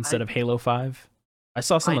thing instead I of Halo 5? I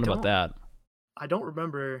saw I something about don't that. I don't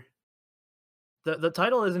remember. The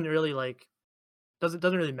title isn't really like doesn't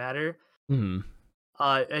really matter. Hmm.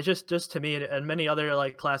 It's just to me and many other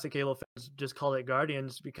like classic Halo fans just call it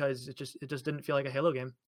Guardians because it just didn't feel like a Halo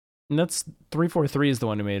game. And that's 343 is the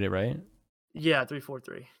one who made it, right? Yeah,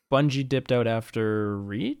 343. Bungie dipped out after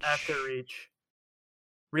After Reach? Reach.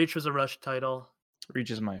 Reach was a Rush title. Reach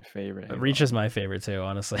is my favorite Reach Halo. is my favorite too,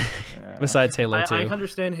 honestly. Yeah. Besides Halo I 2.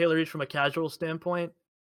 understand Halo Reach from a casual standpoint.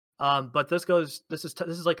 But this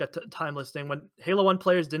is like a timeless thing. When Halo 1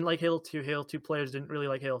 players didn't like Halo 2 players didn't really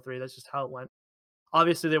like Halo 3. That's just how it went.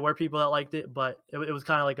 Obviously, there were people that liked it, but it was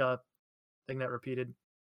kind of like a thing that repeated.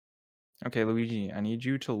 Okay, Luigi, I need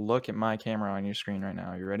you to look at my camera on your screen right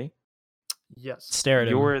now. You ready? Yes. Stare at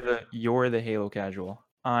him. You're the Halo casual.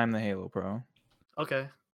 I'm the Halo pro. Okay.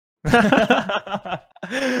 That's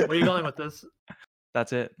Where are you going with this?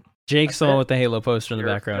 it. Jake's the That's one it? with the Halo poster in the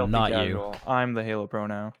You're a background, filthy not you. casual. I'm the Halo pro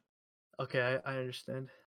now. Okay, I understand.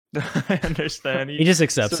 I understand. He just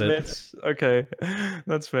accepts submits. Okay,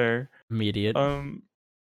 that's fair. Immediate.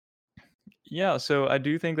 Yeah, so I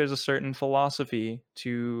do think there's a certain philosophy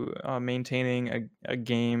to maintaining a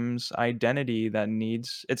game's identity that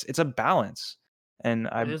needs it's a balance. And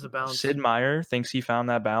It is a balance. Sid Meier thinks he found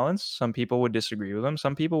that balance. Some people would disagree with him.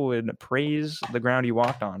 Some people would praise the ground he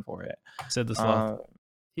walked on for it. Said the sloth.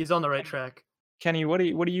 He's on the right track. Kenny, what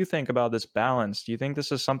do you think about this balance? Do you think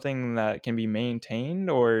this is something that can be maintained,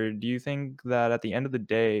 or do you think that at the end of the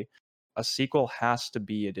day, a sequel has to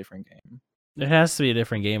be a different game? It has to be a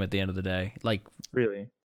different game at the end of the day. Like Really?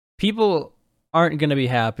 people aren't going to be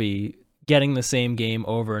happy getting the same game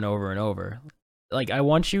over and over and over. Like I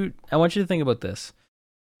want you to think about this.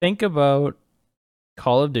 Think about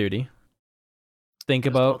Call of Duty. Think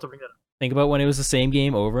Just about about to bring it up. when it was the same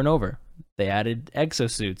game over and over. They added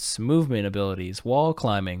exosuits, movement abilities, wall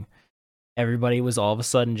climbing. Everybody was all of a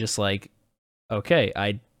sudden just like, okay,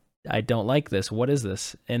 I don't like this. What is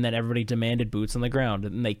this? And then everybody demanded boots on the ground,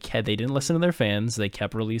 and they didn't listen to their fans. They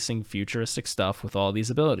kept releasing futuristic stuff with all these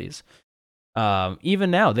abilities. Even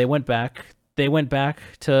now, they went back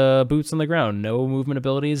to boots on the ground, no movement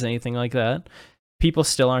abilities, anything like that. People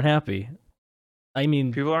still aren't happy. I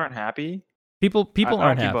mean, People aren't happy? people I don't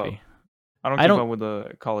aren't keep up. happy. I don't I keep don't- up with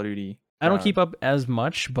the Call of Duty. I don't crowd. keep up as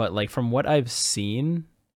much, but like from what I've seen,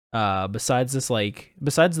 besides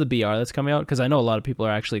the BR that's coming out, because I know a lot of people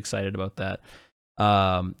are actually excited about that.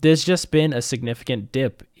 There's just been a significant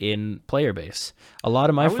dip in player base. A lot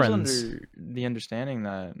of my I was friends. under the understanding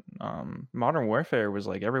that Modern Warfare was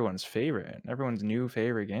like everyone's new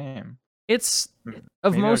favorite game. It's M-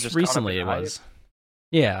 of maybe I was most just caught up recently in it hype. was.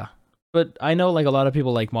 Yeah. But I know like a lot of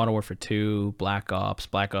people like Modern Warfare 2, Black Ops,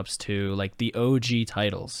 Black Ops 2, like the OG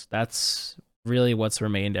titles. That's really what's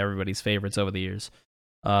remained everybody's favorites over the years.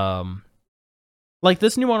 Like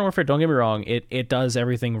this new Modern Warfare, don't get me wrong, it does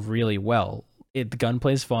everything really well. The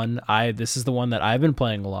gunplay's fun. This is the one that I've been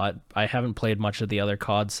playing a lot. I haven't played much of the other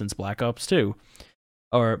CODs since Black Ops 2.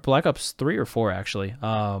 Or Black Ops 3 or 4 actually.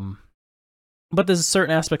 But there's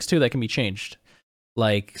certain aspects too that can be changed.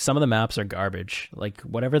 Like some of the maps are garbage. Like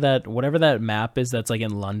whatever that map is that's like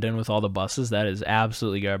in London with all the buses, that is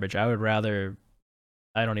absolutely garbage. I don't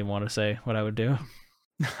even want to say what I would do.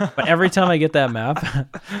 But every time I get that map,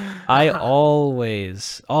 I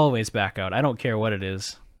always back out. I don't care what it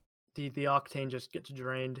is. The octane just gets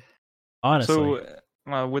drained. Honestly.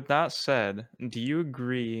 So, with that said, do you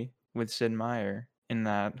agree with Sid Meier in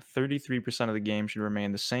that 33% of the game should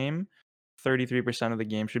remain the same, 33% of the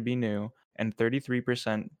game should be new, and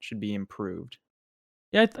 33% should be improved?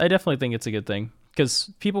 Yeah, I definitely think it's a good thing because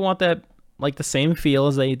people want that like the same feel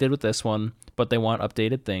as they did with this one, but they want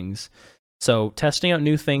updated things. So testing out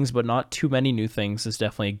new things, but not too many new things, is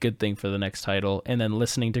definitely a good thing for the next title. And then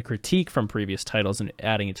listening to critique from previous titles and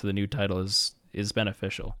adding it to the new title is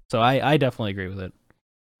beneficial. So I definitely agree with it.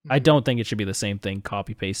 I don't think it should be the same thing,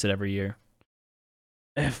 copy pasted every year.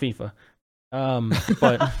 FIFA.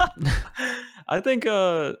 But I think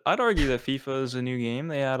I'd argue that FIFA is a new game.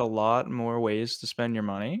 They add a lot more ways to spend your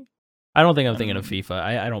money. I don't think I'm thinking of FIFA.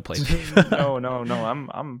 I don't play FIFA.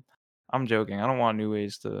 No. I'm joking. I don't want new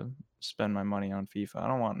ways to spend my money on FIFA. I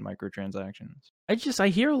don't want microtransactions. I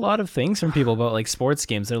hear a lot of things from people about like sports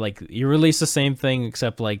games. They're like, you release the same thing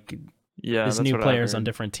except like there's new players on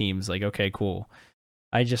different teams. Like, okay, cool.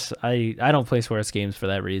 I don't play sports games for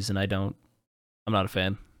that reason. I'm not a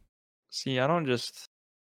fan. See, I don't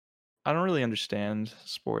really understand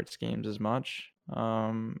sports games as much.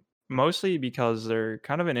 Mostly because they're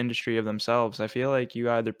kind of an industry of themselves. I feel like you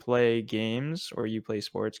either play games or you play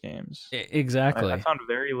sports games. Exactly. I found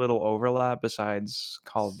very little overlap besides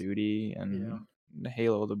Call of Duty and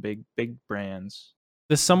Halo, the big brands.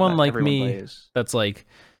 There's someone like me plays. That's like,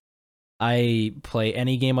 I play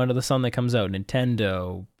any game under the sun that comes out.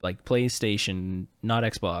 Nintendo, like PlayStation, not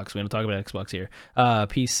Xbox. We don't talk about Xbox here.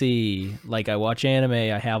 PC, like I watch anime.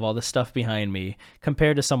 I have all this stuff behind me.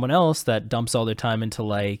 Compared to someone else that dumps all their time into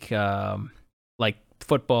like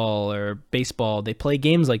football or baseball. They play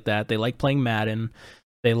games like that. They like playing Madden.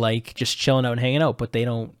 They like just chilling out and hanging out, but they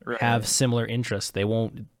don't have similar interests. They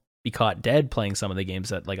won't be caught dead playing some of the games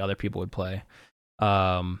that like other people would play.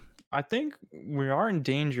 I think we are in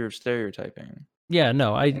danger of stereotyping. Yeah,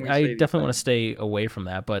 no, I definitely want to stay away from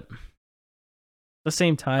that, but at the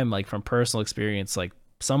same time, like from personal experience, like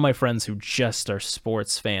some of my friends who just are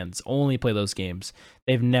sports fans only play those games.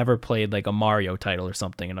 They've never played like a Mario title or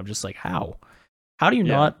something, and I'm just like, how? How do you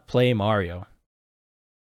not play Mario?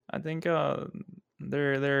 I think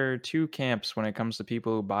there are two camps when it comes to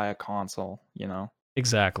people who buy a console, you know?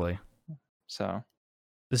 Exactly. So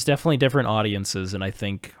there's definitely different audiences, and I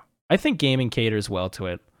think gaming caters well to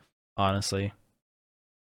it, honestly.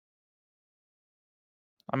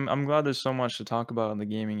 I'm glad there's so much to talk about in the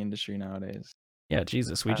gaming industry nowadays. Yeah,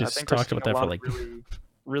 Jesus, we just talked about that for like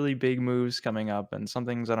really big moves coming up, and some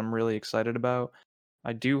things that I'm really excited about.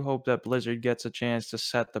 I do hope that Blizzard gets a chance to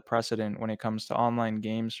set the precedent when it comes to online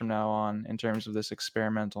games from now on in terms of this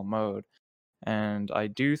experimental mode. And I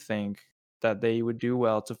do think that they would do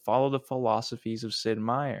well to follow the philosophies of Sid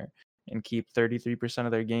Meier and keep 33%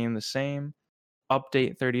 of their game the same,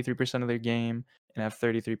 update 33% of their game, and have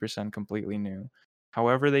 33% completely new.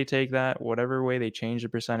 However they take that, whatever way they change the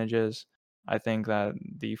percentages, I think that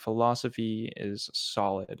the philosophy is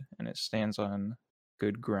solid and it stands on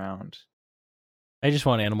good ground. I just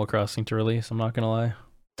want Animal Crossing to release, I'm not going to lie.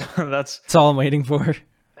 That's all I'm waiting for.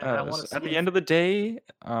 At the end of the day,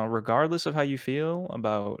 regardless of how you feel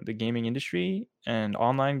about the gaming industry and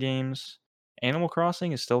online games, Animal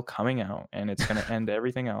Crossing is still coming out, and it's going to end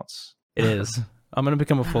everything else. It is. I'm going to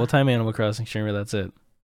become a full-time Animal Crossing streamer, that's it.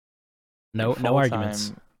 No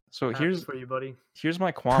arguments. So here's for you, buddy. Here's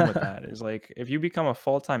my qualm with that is like, if you become a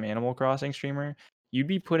full-time Animal Crossing streamer, you'd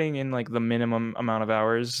be putting in like the minimum amount of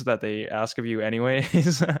hours that they ask of you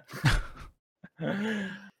anyways.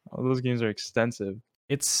 All those games are extensive.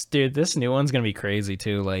 Dude, this new one's gonna be crazy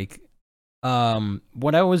too. Like,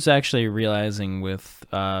 what I was actually realizing with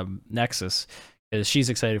Nexus is she's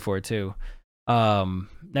excited for it too.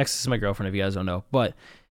 Nexus is my girlfriend, if you guys don't know, but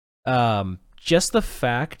just the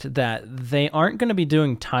fact that they aren't gonna be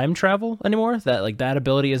doing time travel anymore, that like that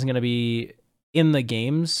ability isn't gonna be in the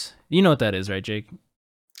games. You know what that is, right, Jake?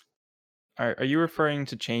 Are you referring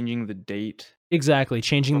to changing the date? Exactly,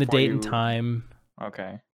 changing the date and time.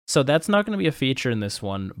 Okay. So that's not going to be a feature in this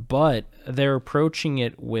one, but they're approaching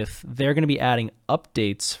it with they're going to be adding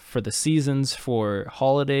updates for the seasons, for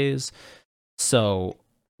holidays. So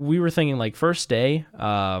we were thinking like first day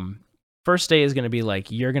is going to be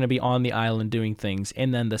like you're going to be on the island doing things,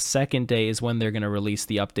 and then the second day is when they're going to release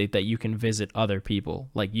the update that you can visit other people.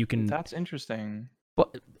 Like you can. That's interesting.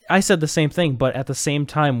 But I said the same thing, but at the same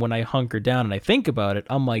time, when I hunker down and I think about it,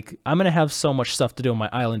 I'm like, I'm going to have so much stuff to do on my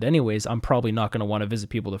island anyways. I'm probably not going to want to visit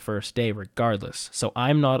people the first day regardless. So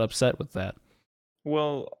I'm not upset with that.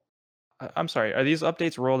 Well, I'm sorry. Are these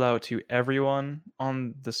updates rolled out to everyone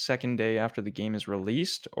on the second day after the game is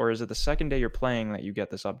released, or is it the second day you're playing that you get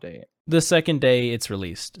this update? The second day it's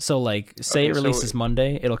released. So like, say it Okay, releases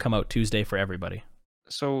Monday, it'll come out Tuesday for everybody.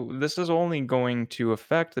 so this is only going to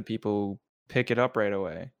affect the people who pick it up right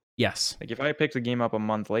away. Yes. Like if I picked the game up a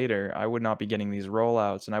month later, I would not be getting these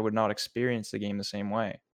rollouts and I would not experience the game the same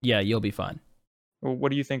way. Yeah, you'll be fine. Well,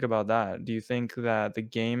 what do you think about that? Do you think that the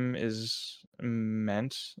game is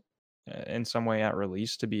meant in some way at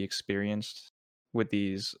release to be experienced with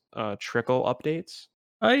these trickle updates?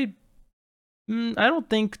 I don't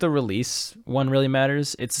think the release one really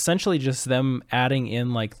matters. It's essentially just them adding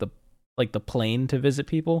in like the plane to visit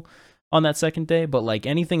people on that second day, but like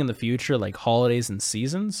anything in the future like holidays and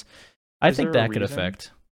seasons, I Is think there a that could reason?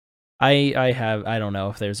 affect. I don't know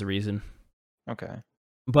if there's a reason. Okay.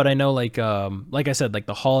 But I know like I said, like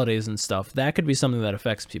the holidays and stuff, that could be something that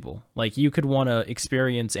affects people. Like you could want to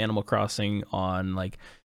experience Animal Crossing on like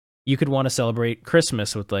you could want to celebrate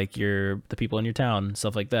Christmas with like the people in your town and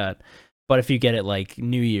stuff like that. But if you get it like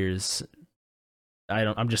New Year's,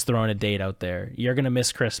 I'm just throwing a date out there. You're going to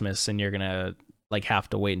miss Christmas and you're going to like have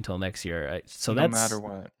to wait until next year. Right? So No that's matter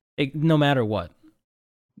what. no matter what.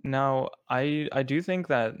 Now, I do think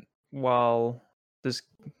that while this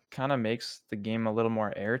kind of makes the game a little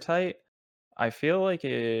more airtight, I feel like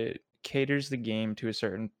it caters the game to a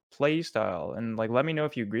certain play style. And like, let me know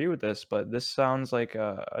if you agree with this, but this sounds like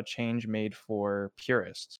a change made for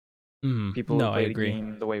purists, people who No, I play the agree.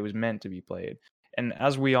 game the way it was meant to be played. And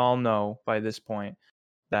as we all know by this point,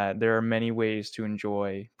 that there are many ways to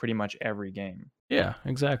enjoy pretty much every game. Yeah, Do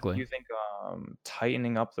exactly. you think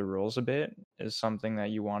tightening up the rules a bit is something that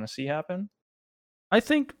you want to see happen? I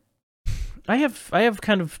think I have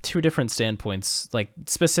kind of two different standpoints, like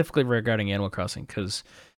specifically regarding Animal Crossing, because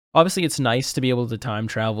obviously it's nice to be able to time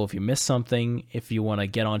travel if you miss something, if you want to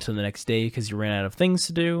get on to the next day because you ran out of things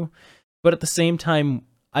to do. But at the same time,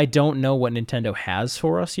 I don't know what Nintendo has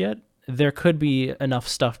for us yet. There could be enough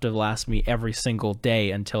stuff to last me every single day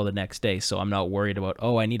until the next day, so I'm not worried about,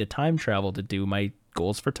 oh, I need to time travel to do my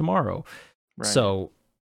goals for tomorrow. Right. So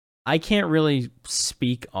I can't really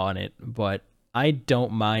speak on it, but I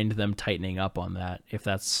don't mind them tightening up on that if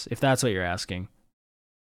that's what you're asking.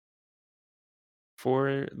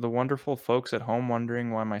 For the wonderful folks at home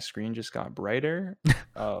wondering why my screen just got brighter,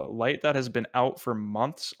 light that has been out for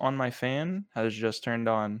months on my fan has just turned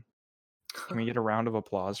on. Can we get a round of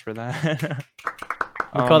applause for that?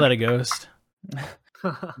 We call that a ghost.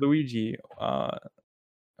 Luigi,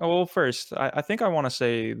 well, first, I think I want to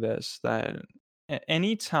say this, that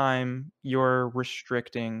anytime you're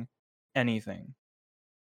restricting anything,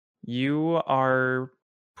 you are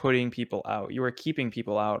putting people out. You are keeping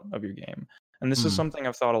people out of your game. And this is something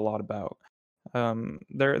I've thought a lot about.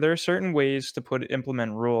 There are certain ways to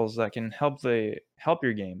implement rules that can help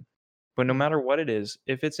your game. But no matter what it is,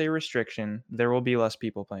 if it's a restriction, there will be less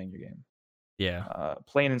people playing your game. Yeah.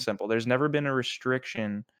 Plain and simple. There's never been a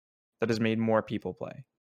restriction that has made more people play,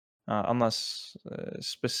 unless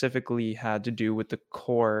specifically had to do with the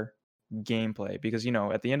core gameplay. Because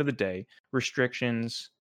at the end of the day, restrictions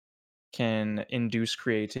can induce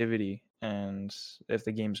creativity, and if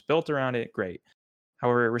the game's built around it, great.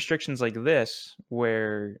 However, restrictions like this,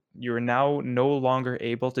 where you're now no longer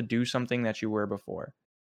able to do something that you were before,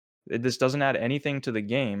 this doesn't add anything to the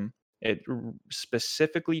game. It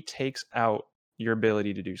specifically takes out your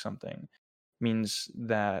ability to do something. Means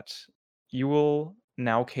that you will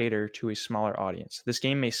now cater to a smaller audience. This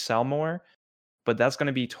game may sell more, but that's going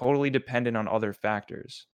to be totally dependent on other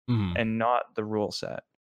factors and not the rule set.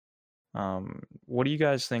 What do you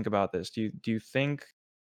guys think about this? Do you think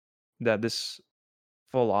that this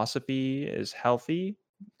philosophy is healthy?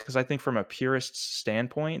 Because I think from a purist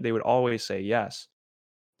standpoint, they would always say yes.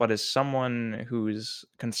 But as someone who's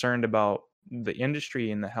concerned about the industry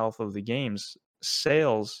and the health of the games,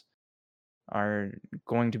 sales are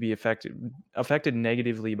going to be affected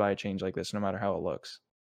negatively by a change like this, no matter how it looks.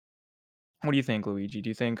 What do you think, Luigi? Do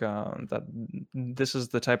you think that this is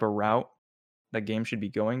the type of route that games should be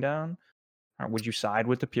going down? Or would you side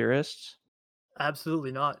with the purists?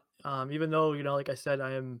 Absolutely not. Even though, like I said,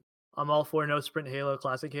 I'm all for no sprint Halo,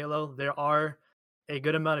 classic Halo. There are a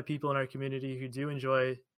good amount of people in our community who do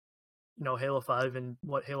enjoy, Halo 5 and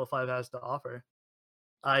what Halo 5 has to offer.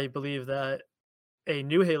 I believe that a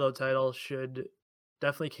new Halo title should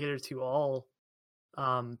definitely cater to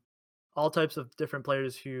um all types of different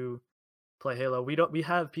players who play Halo. We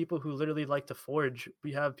have people who literally like to forge.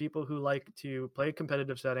 We have people who like to play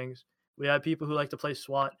competitive settings. We have people who like to play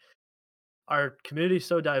SWAT. Our community is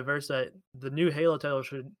so diverse that the new Halo title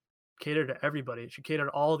should cater to everybody. It should cater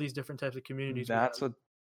to all these different types of communities we have.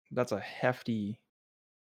 That's a hefty.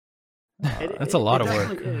 It, That's a it, lot it of work.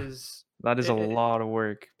 definitely is. That is a It, lot of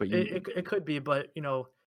work, but it could be, but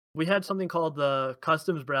we had something called the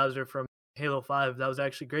customs browser from Halo 5 that was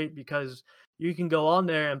actually great because you can go on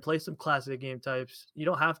there and play some classic game types. You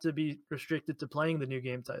don't have to be restricted to playing the new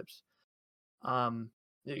game types.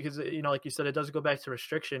 Because like you said, it does go back to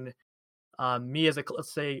restriction. Me as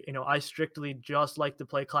let's say, I strictly just like to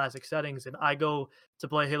play classic settings, and I go to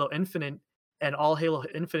play Halo Infinite, and all Halo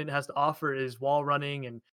Infinite has to offer is wall running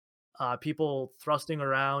and people thrusting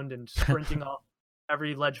around and sprinting off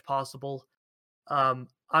every ledge possible. I'm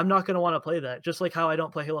not going to want to play that. Just like how I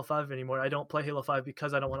don't play Halo 5 anymore. I don't play Halo 5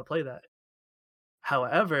 because I don't want to play that.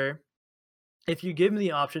 However, if you give me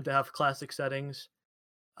the option to have classic settings,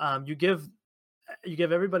 you give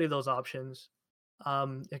everybody those options.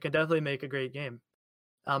 It can definitely make a great game.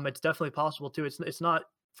 It's definitely possible too. It's not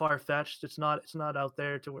far fetched. It's not out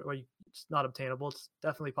there to where it's not obtainable. It's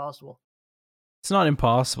definitely possible. It's not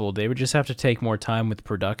impossible. They would just have to take more time with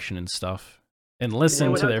production and stuff and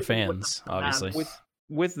listen to their fans, obviously.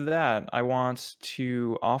 With that, I want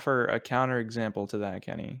to offer a counterexample to that,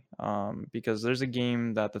 Kenny, because there's a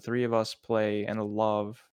game that the three of us play and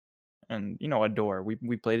love and adore.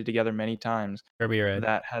 We played it together many times.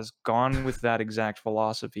 That has gone with that exact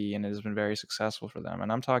philosophy and it has been very successful for them.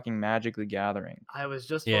 And I'm talking Magic: The Gathering. I was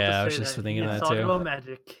just thinking that too. About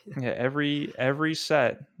Magic. Yeah, every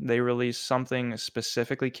set they release something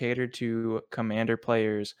specifically catered to Commander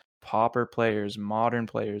players, Pauper players, Modern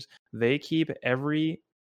players. They keep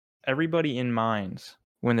everybody in mind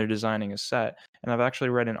when they're designing a set. And I've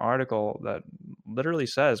actually read an article that literally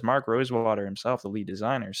says Mark Rosewater himself, the lead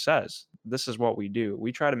designer, says this is what we do.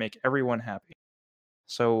 We try to make everyone happy.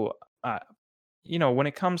 So, when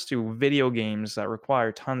it comes to video games that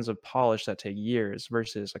require tons of polish that take years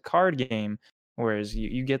versus a card game, whereas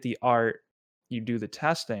you get the art, you do the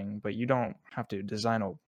testing, but you don't have to design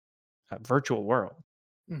a virtual world.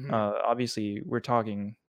 Mm-hmm. Obviously, we're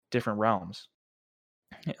talking different realms.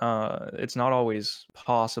 It's not always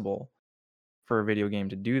possible for a video game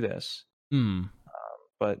to do this.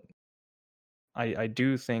 But I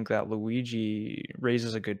do think that Luigi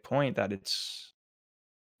raises a good point that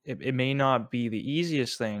it may not be the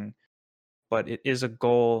easiest thing, but it is a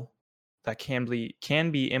goal that can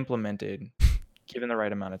be implemented given the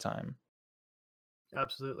right amount of time.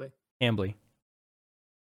 Absolutely. Ambly.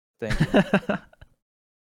 Thank you.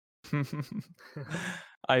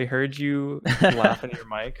 I heard you laugh in your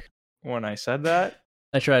mic when I said that.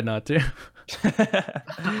 I tried not to.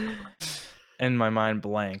 And my mind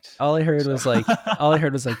blanked. All I heard was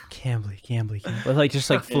Cambly. Like just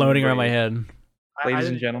like floating around my head. Ladies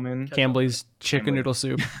and gentlemen, Cambly's chicken noodle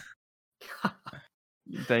soup.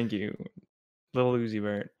 Thank you, Little Uzi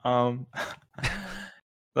Vert.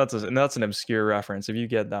 That's an obscure reference. If you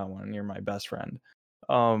get that one, you're my best friend.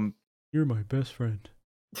 You're my best friend.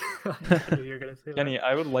 You're gonna say Kenny,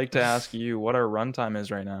 I would like to ask you what our runtime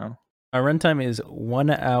is right now. Our runtime is 1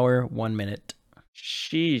 hour, 1 minute.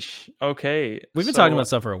 Sheesh. Okay. We've been talking about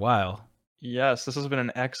stuff for a while. Yes, this has been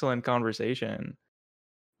an excellent conversation.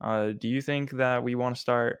 Do you think that we want to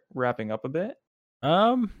start wrapping up a bit?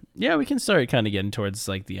 Yeah, we can start kind of getting towards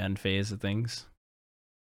like the end phase of things.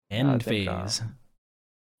 Phase.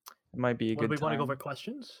 It might be a good time. Do we want to go over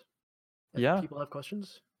questions? Yeah. People have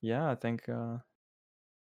questions? Yeah, I think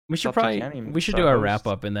we should do our wrap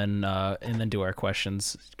up and then do our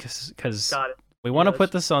questions because we want to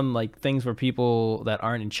put this on like things where people that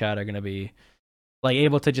aren't in chat are going to be like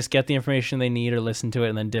able to just get the information they need or listen to it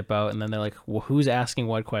and then dip out and then they're like, well, who's asking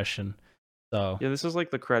what question? So yeah, this is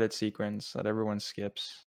like the credit sequence that everyone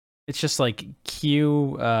skips. It's just like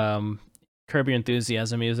cue Curb Your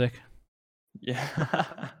Enthusiasm music.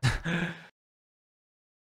 Yeah.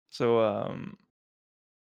 So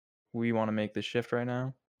we want to make the shift right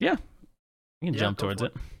now? Yeah. We can jump towards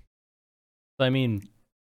it. I mean,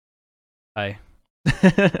 hi.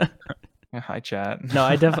 Hi, chat. No,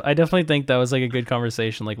 I definitely think that was like a good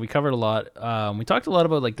conversation. Like we covered a lot. We talked a lot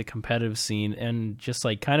about like the competitive scene and just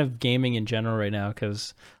like kind of gaming in general right now.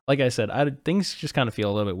 Because, like I said, things just kind of feel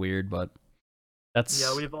a little bit weird. But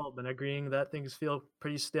Yeah, we've all been agreeing that things feel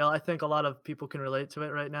pretty stale. I think a lot of people can relate to it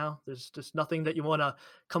right now. There's just nothing that you want to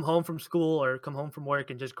come home from school or come home from work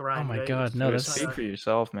and just oh grind, my right? god, It's no, Dude, just that's kind speak of for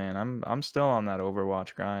yourself, man. I'm still on that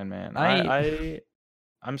Overwatch grind, man. I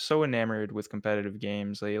I'm so enamored with competitive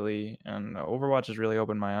games lately, and Overwatch has really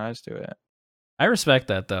opened my eyes to it. I respect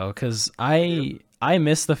that though, because I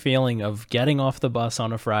miss the feeling of getting off the bus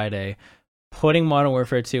on a Friday, putting Modern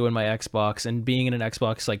Warfare 2 in my Xbox, and being in an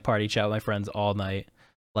Xbox like party chat with my friends all night.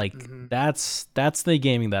 Like that's the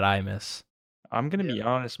gaming that I miss. I'm gonna be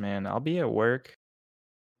honest, man. I'll be at work,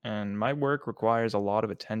 and my work requires a lot of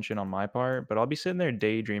attention on my part, but I'll be sitting there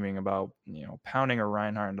daydreaming about, pounding a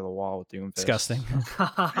Reinhardt into the wall with Disgusting.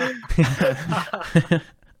 Doomfist.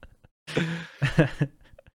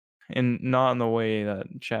 And not in the way that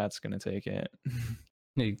chat's gonna take it.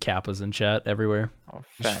 Kappas in chat everywhere, Oh,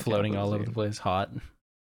 just fat floating Kappas, all over the dude. place, hot.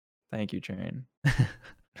 Thank you, Train.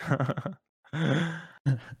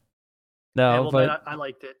 No, well, but I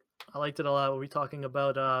liked it. I liked it a lot. We're talking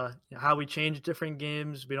about how we change different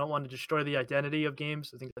games. We don't want to destroy the identity of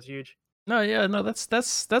games. I think that's huge. no, yeah, no,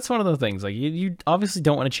 that's one of the things. Like you obviously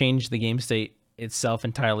don't want to change the game state itself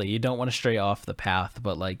entirely. You don't want to stray off the path,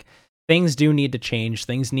 but like things do need to change.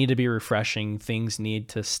 Things need to be refreshing. Things need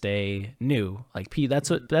to stay new. Like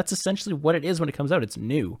that's essentially what it is when it comes out. It's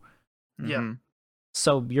new. Yeah. Mhm.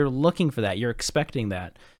 So you're looking for that. You're expecting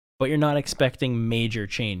that, but you're not expecting major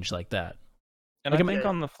change like that. And Like, I think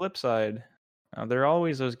on the flip side, there are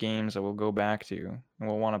always those games that we'll go back to and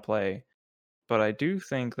we'll want to play. But I do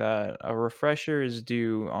think that a refresher is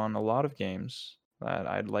due on a lot of games that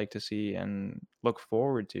I'd like to see and look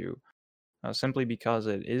forward to, simply because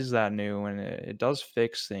it is that new and it does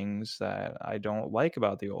fix things that I don't like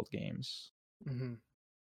about the old games. hmm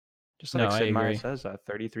Just No, like I Sid Meier agree. says, that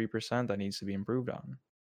 33% that needs to be improved on.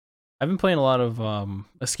 I've been playing a lot of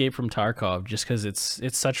Escape from Tarkov just because it's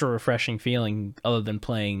such a refreshing feeling, other than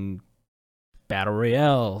playing battle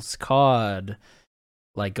royales, COD,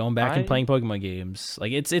 like going back and I playing Pokemon games.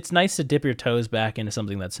 Like it's nice to dip your toes back into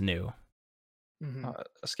something that's new.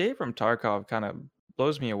 Escape from Tarkov kind of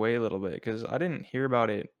blows me away a little bit because I didn't hear about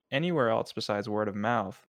it anywhere else besides word of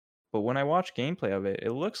mouth. But when I watch gameplay of it,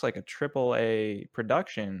 it looks like a triple A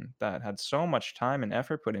production that had so much time and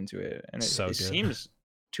effort put into it, and So it good. seems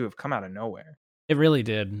to have come out of nowhere. It really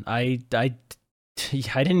did. I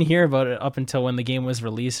didn't hear about it up until when the game was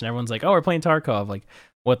released, and everyone's like, "Oh, we're playing Tarkov." Like,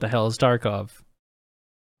 what the hell is Tarkov?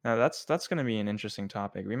 Now that's going to be an interesting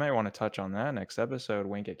topic. We might want to touch on that next episode.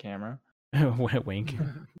 Wink at camera. Wink.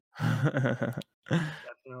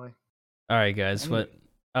 Definitely. All right, guys. Anyway.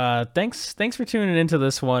 But thanks for tuning into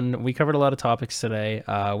this one. We covered a lot of topics today.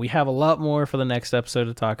 We have a lot more for the next episode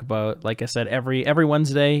to talk about. Like I said, every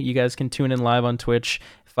Wednesday, you guys can tune in live on Twitch,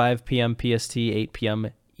 5 p.m. PST, 8 p.m.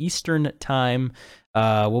 Eastern time.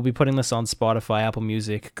 We'll be putting this on Spotify, Apple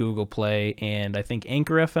Music, Google Play, and I think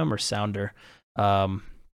Anchor FM or Sounder.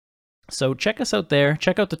 So check us out there.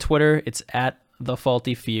 Check out the Twitter. It's at The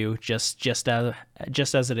Faulty Few, just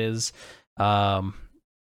as it is.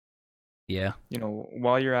 Yeah.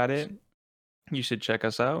 While you're at it, you should check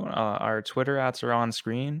us out. Our Twitter ats are on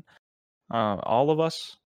screen. All of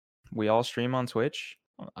us, we all stream on Twitch.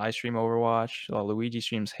 I stream Overwatch. Luigi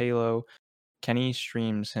streams Halo. Kenny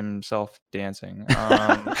streams himself dancing.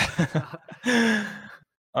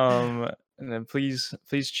 And then please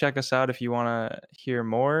check us out if you want to hear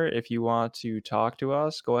more. If you want to talk to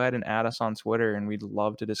us, go ahead and add us on Twitter, and we'd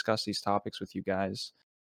love to discuss these topics with you guys.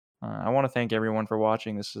 I want to thank everyone for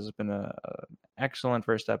watching. This has been an excellent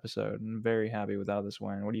first episode. I'm very happy with how this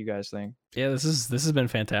went. What do you guys think? Yeah, this has been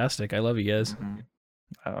fantastic. I love you guys.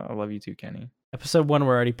 I love you too, Kenny. Episode 1,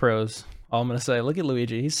 we're already pros. All I'm gonna say, look at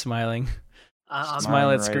Luigi. He's smiling.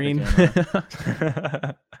 Smile at screen.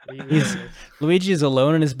 Luigi is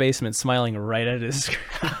alone in his basement, smiling right at his screen.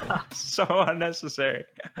 So unnecessary.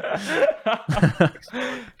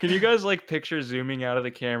 Can you guys picture zooming out of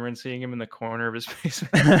the camera and seeing him in the corner of his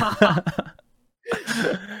basement?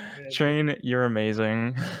 Train, you're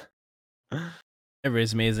amazing.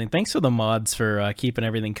 Everybody's amazing. Thanks for the mods for keeping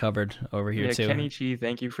everything covered over here too. Kenny Chi,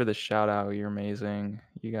 thank you for the shout out. You're amazing.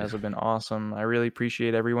 You guys have been awesome. I really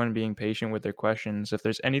appreciate everyone being patient with their questions. If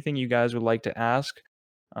there's anything you guys would like to ask,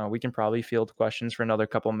 we can probably field questions for another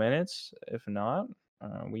couple minutes. If not,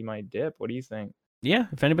 we might dip. What do you think? Yeah,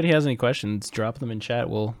 if anybody has any questions, drop them in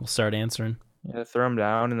chat. We'll start answering. Yeah, throw them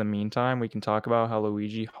down. In the meantime, we can talk about how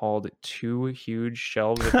Luigi hauled 2 huge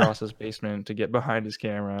shelves across his basement to get behind his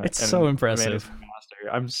camera. It's so impressive.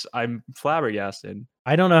 I'm flabbergasted.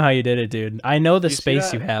 I don't know how you did it, dude. I know the You see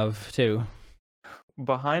space that? you have too.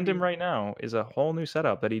 behind him right now is a whole new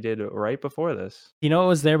setup that he did right before this. You know what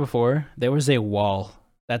was there before? There was a wall.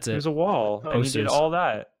 That's it. There's a wall, and he did Posters. all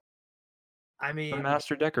that. I The mean,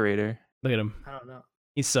 master decorator. Look at him. I don't know.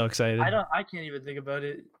 He's so excited. I can't even think about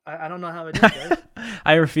it. I don't know how it is, guys.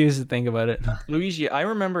 I refuse to think about it. Luigi, I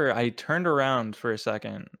remember I turned around for a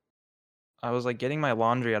second. I was like getting my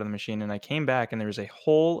laundry out of the machine, and I came back, and there was a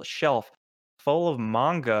whole shelf full of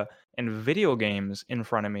manga and video games in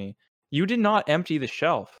front of me. You did not empty the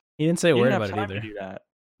shelf. He didn't say a You word didn't about have it time to either. do that.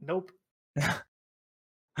 Nope.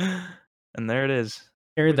 And there it is.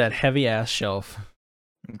 Carried that heavy ass shelf.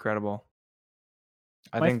 Incredible.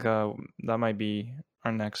 I My- think that might be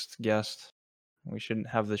our next guest. We should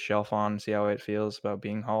have the shelf on, see how it feels about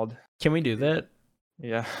being hauled. Can we do that?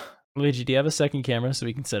 Yeah. Luigi, do you have a second camera so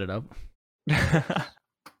we can set it up?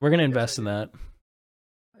 We're gonna invest in that.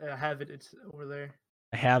 I have it. It's over there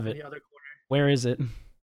I have in it. the other corner. Where is it?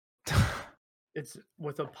 It's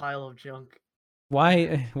with a pile of junk.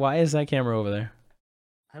 Why is that camera over there?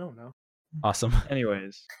 I don't know. Awesome.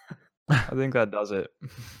 Anyways, I think that does it.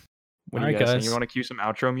 What do you Alright, guys think? guys. You want to cue some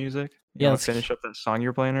outro music? You Yeah, want let's to finish up that song you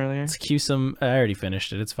were playing earlier? Let's cue some. I already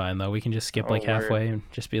finished it. It's fine though. We can just skip Oh, like word. halfway and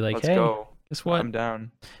just be like, Let's "Hey, go. guess what?" I'm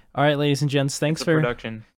down. All right, ladies and gents, thanks The for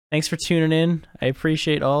production. tuning in. I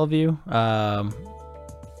appreciate all of you.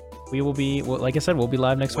 We will be, like I said, we'll be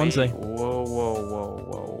live next Wednesday.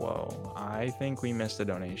 Whoa. I think we missed a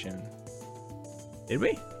donation. Did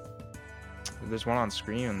we? There's one on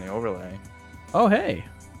screen in the overlay. Oh, hey.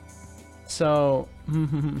 So,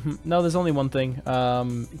 no, there's only one thing.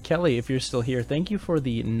 Kelly, if you're still here, thank you for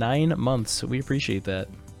the 9 months. We appreciate that.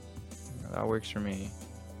 That works for me.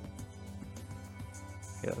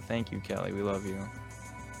 Yeah, thank you, Kelly. We love you.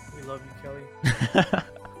 We love you, Kelly.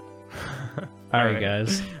 All right,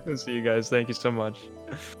 guys. See you guys. Thank you so much.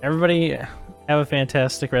 Everybody, have a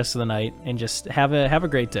fantastic rest of the night, and just have a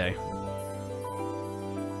great day.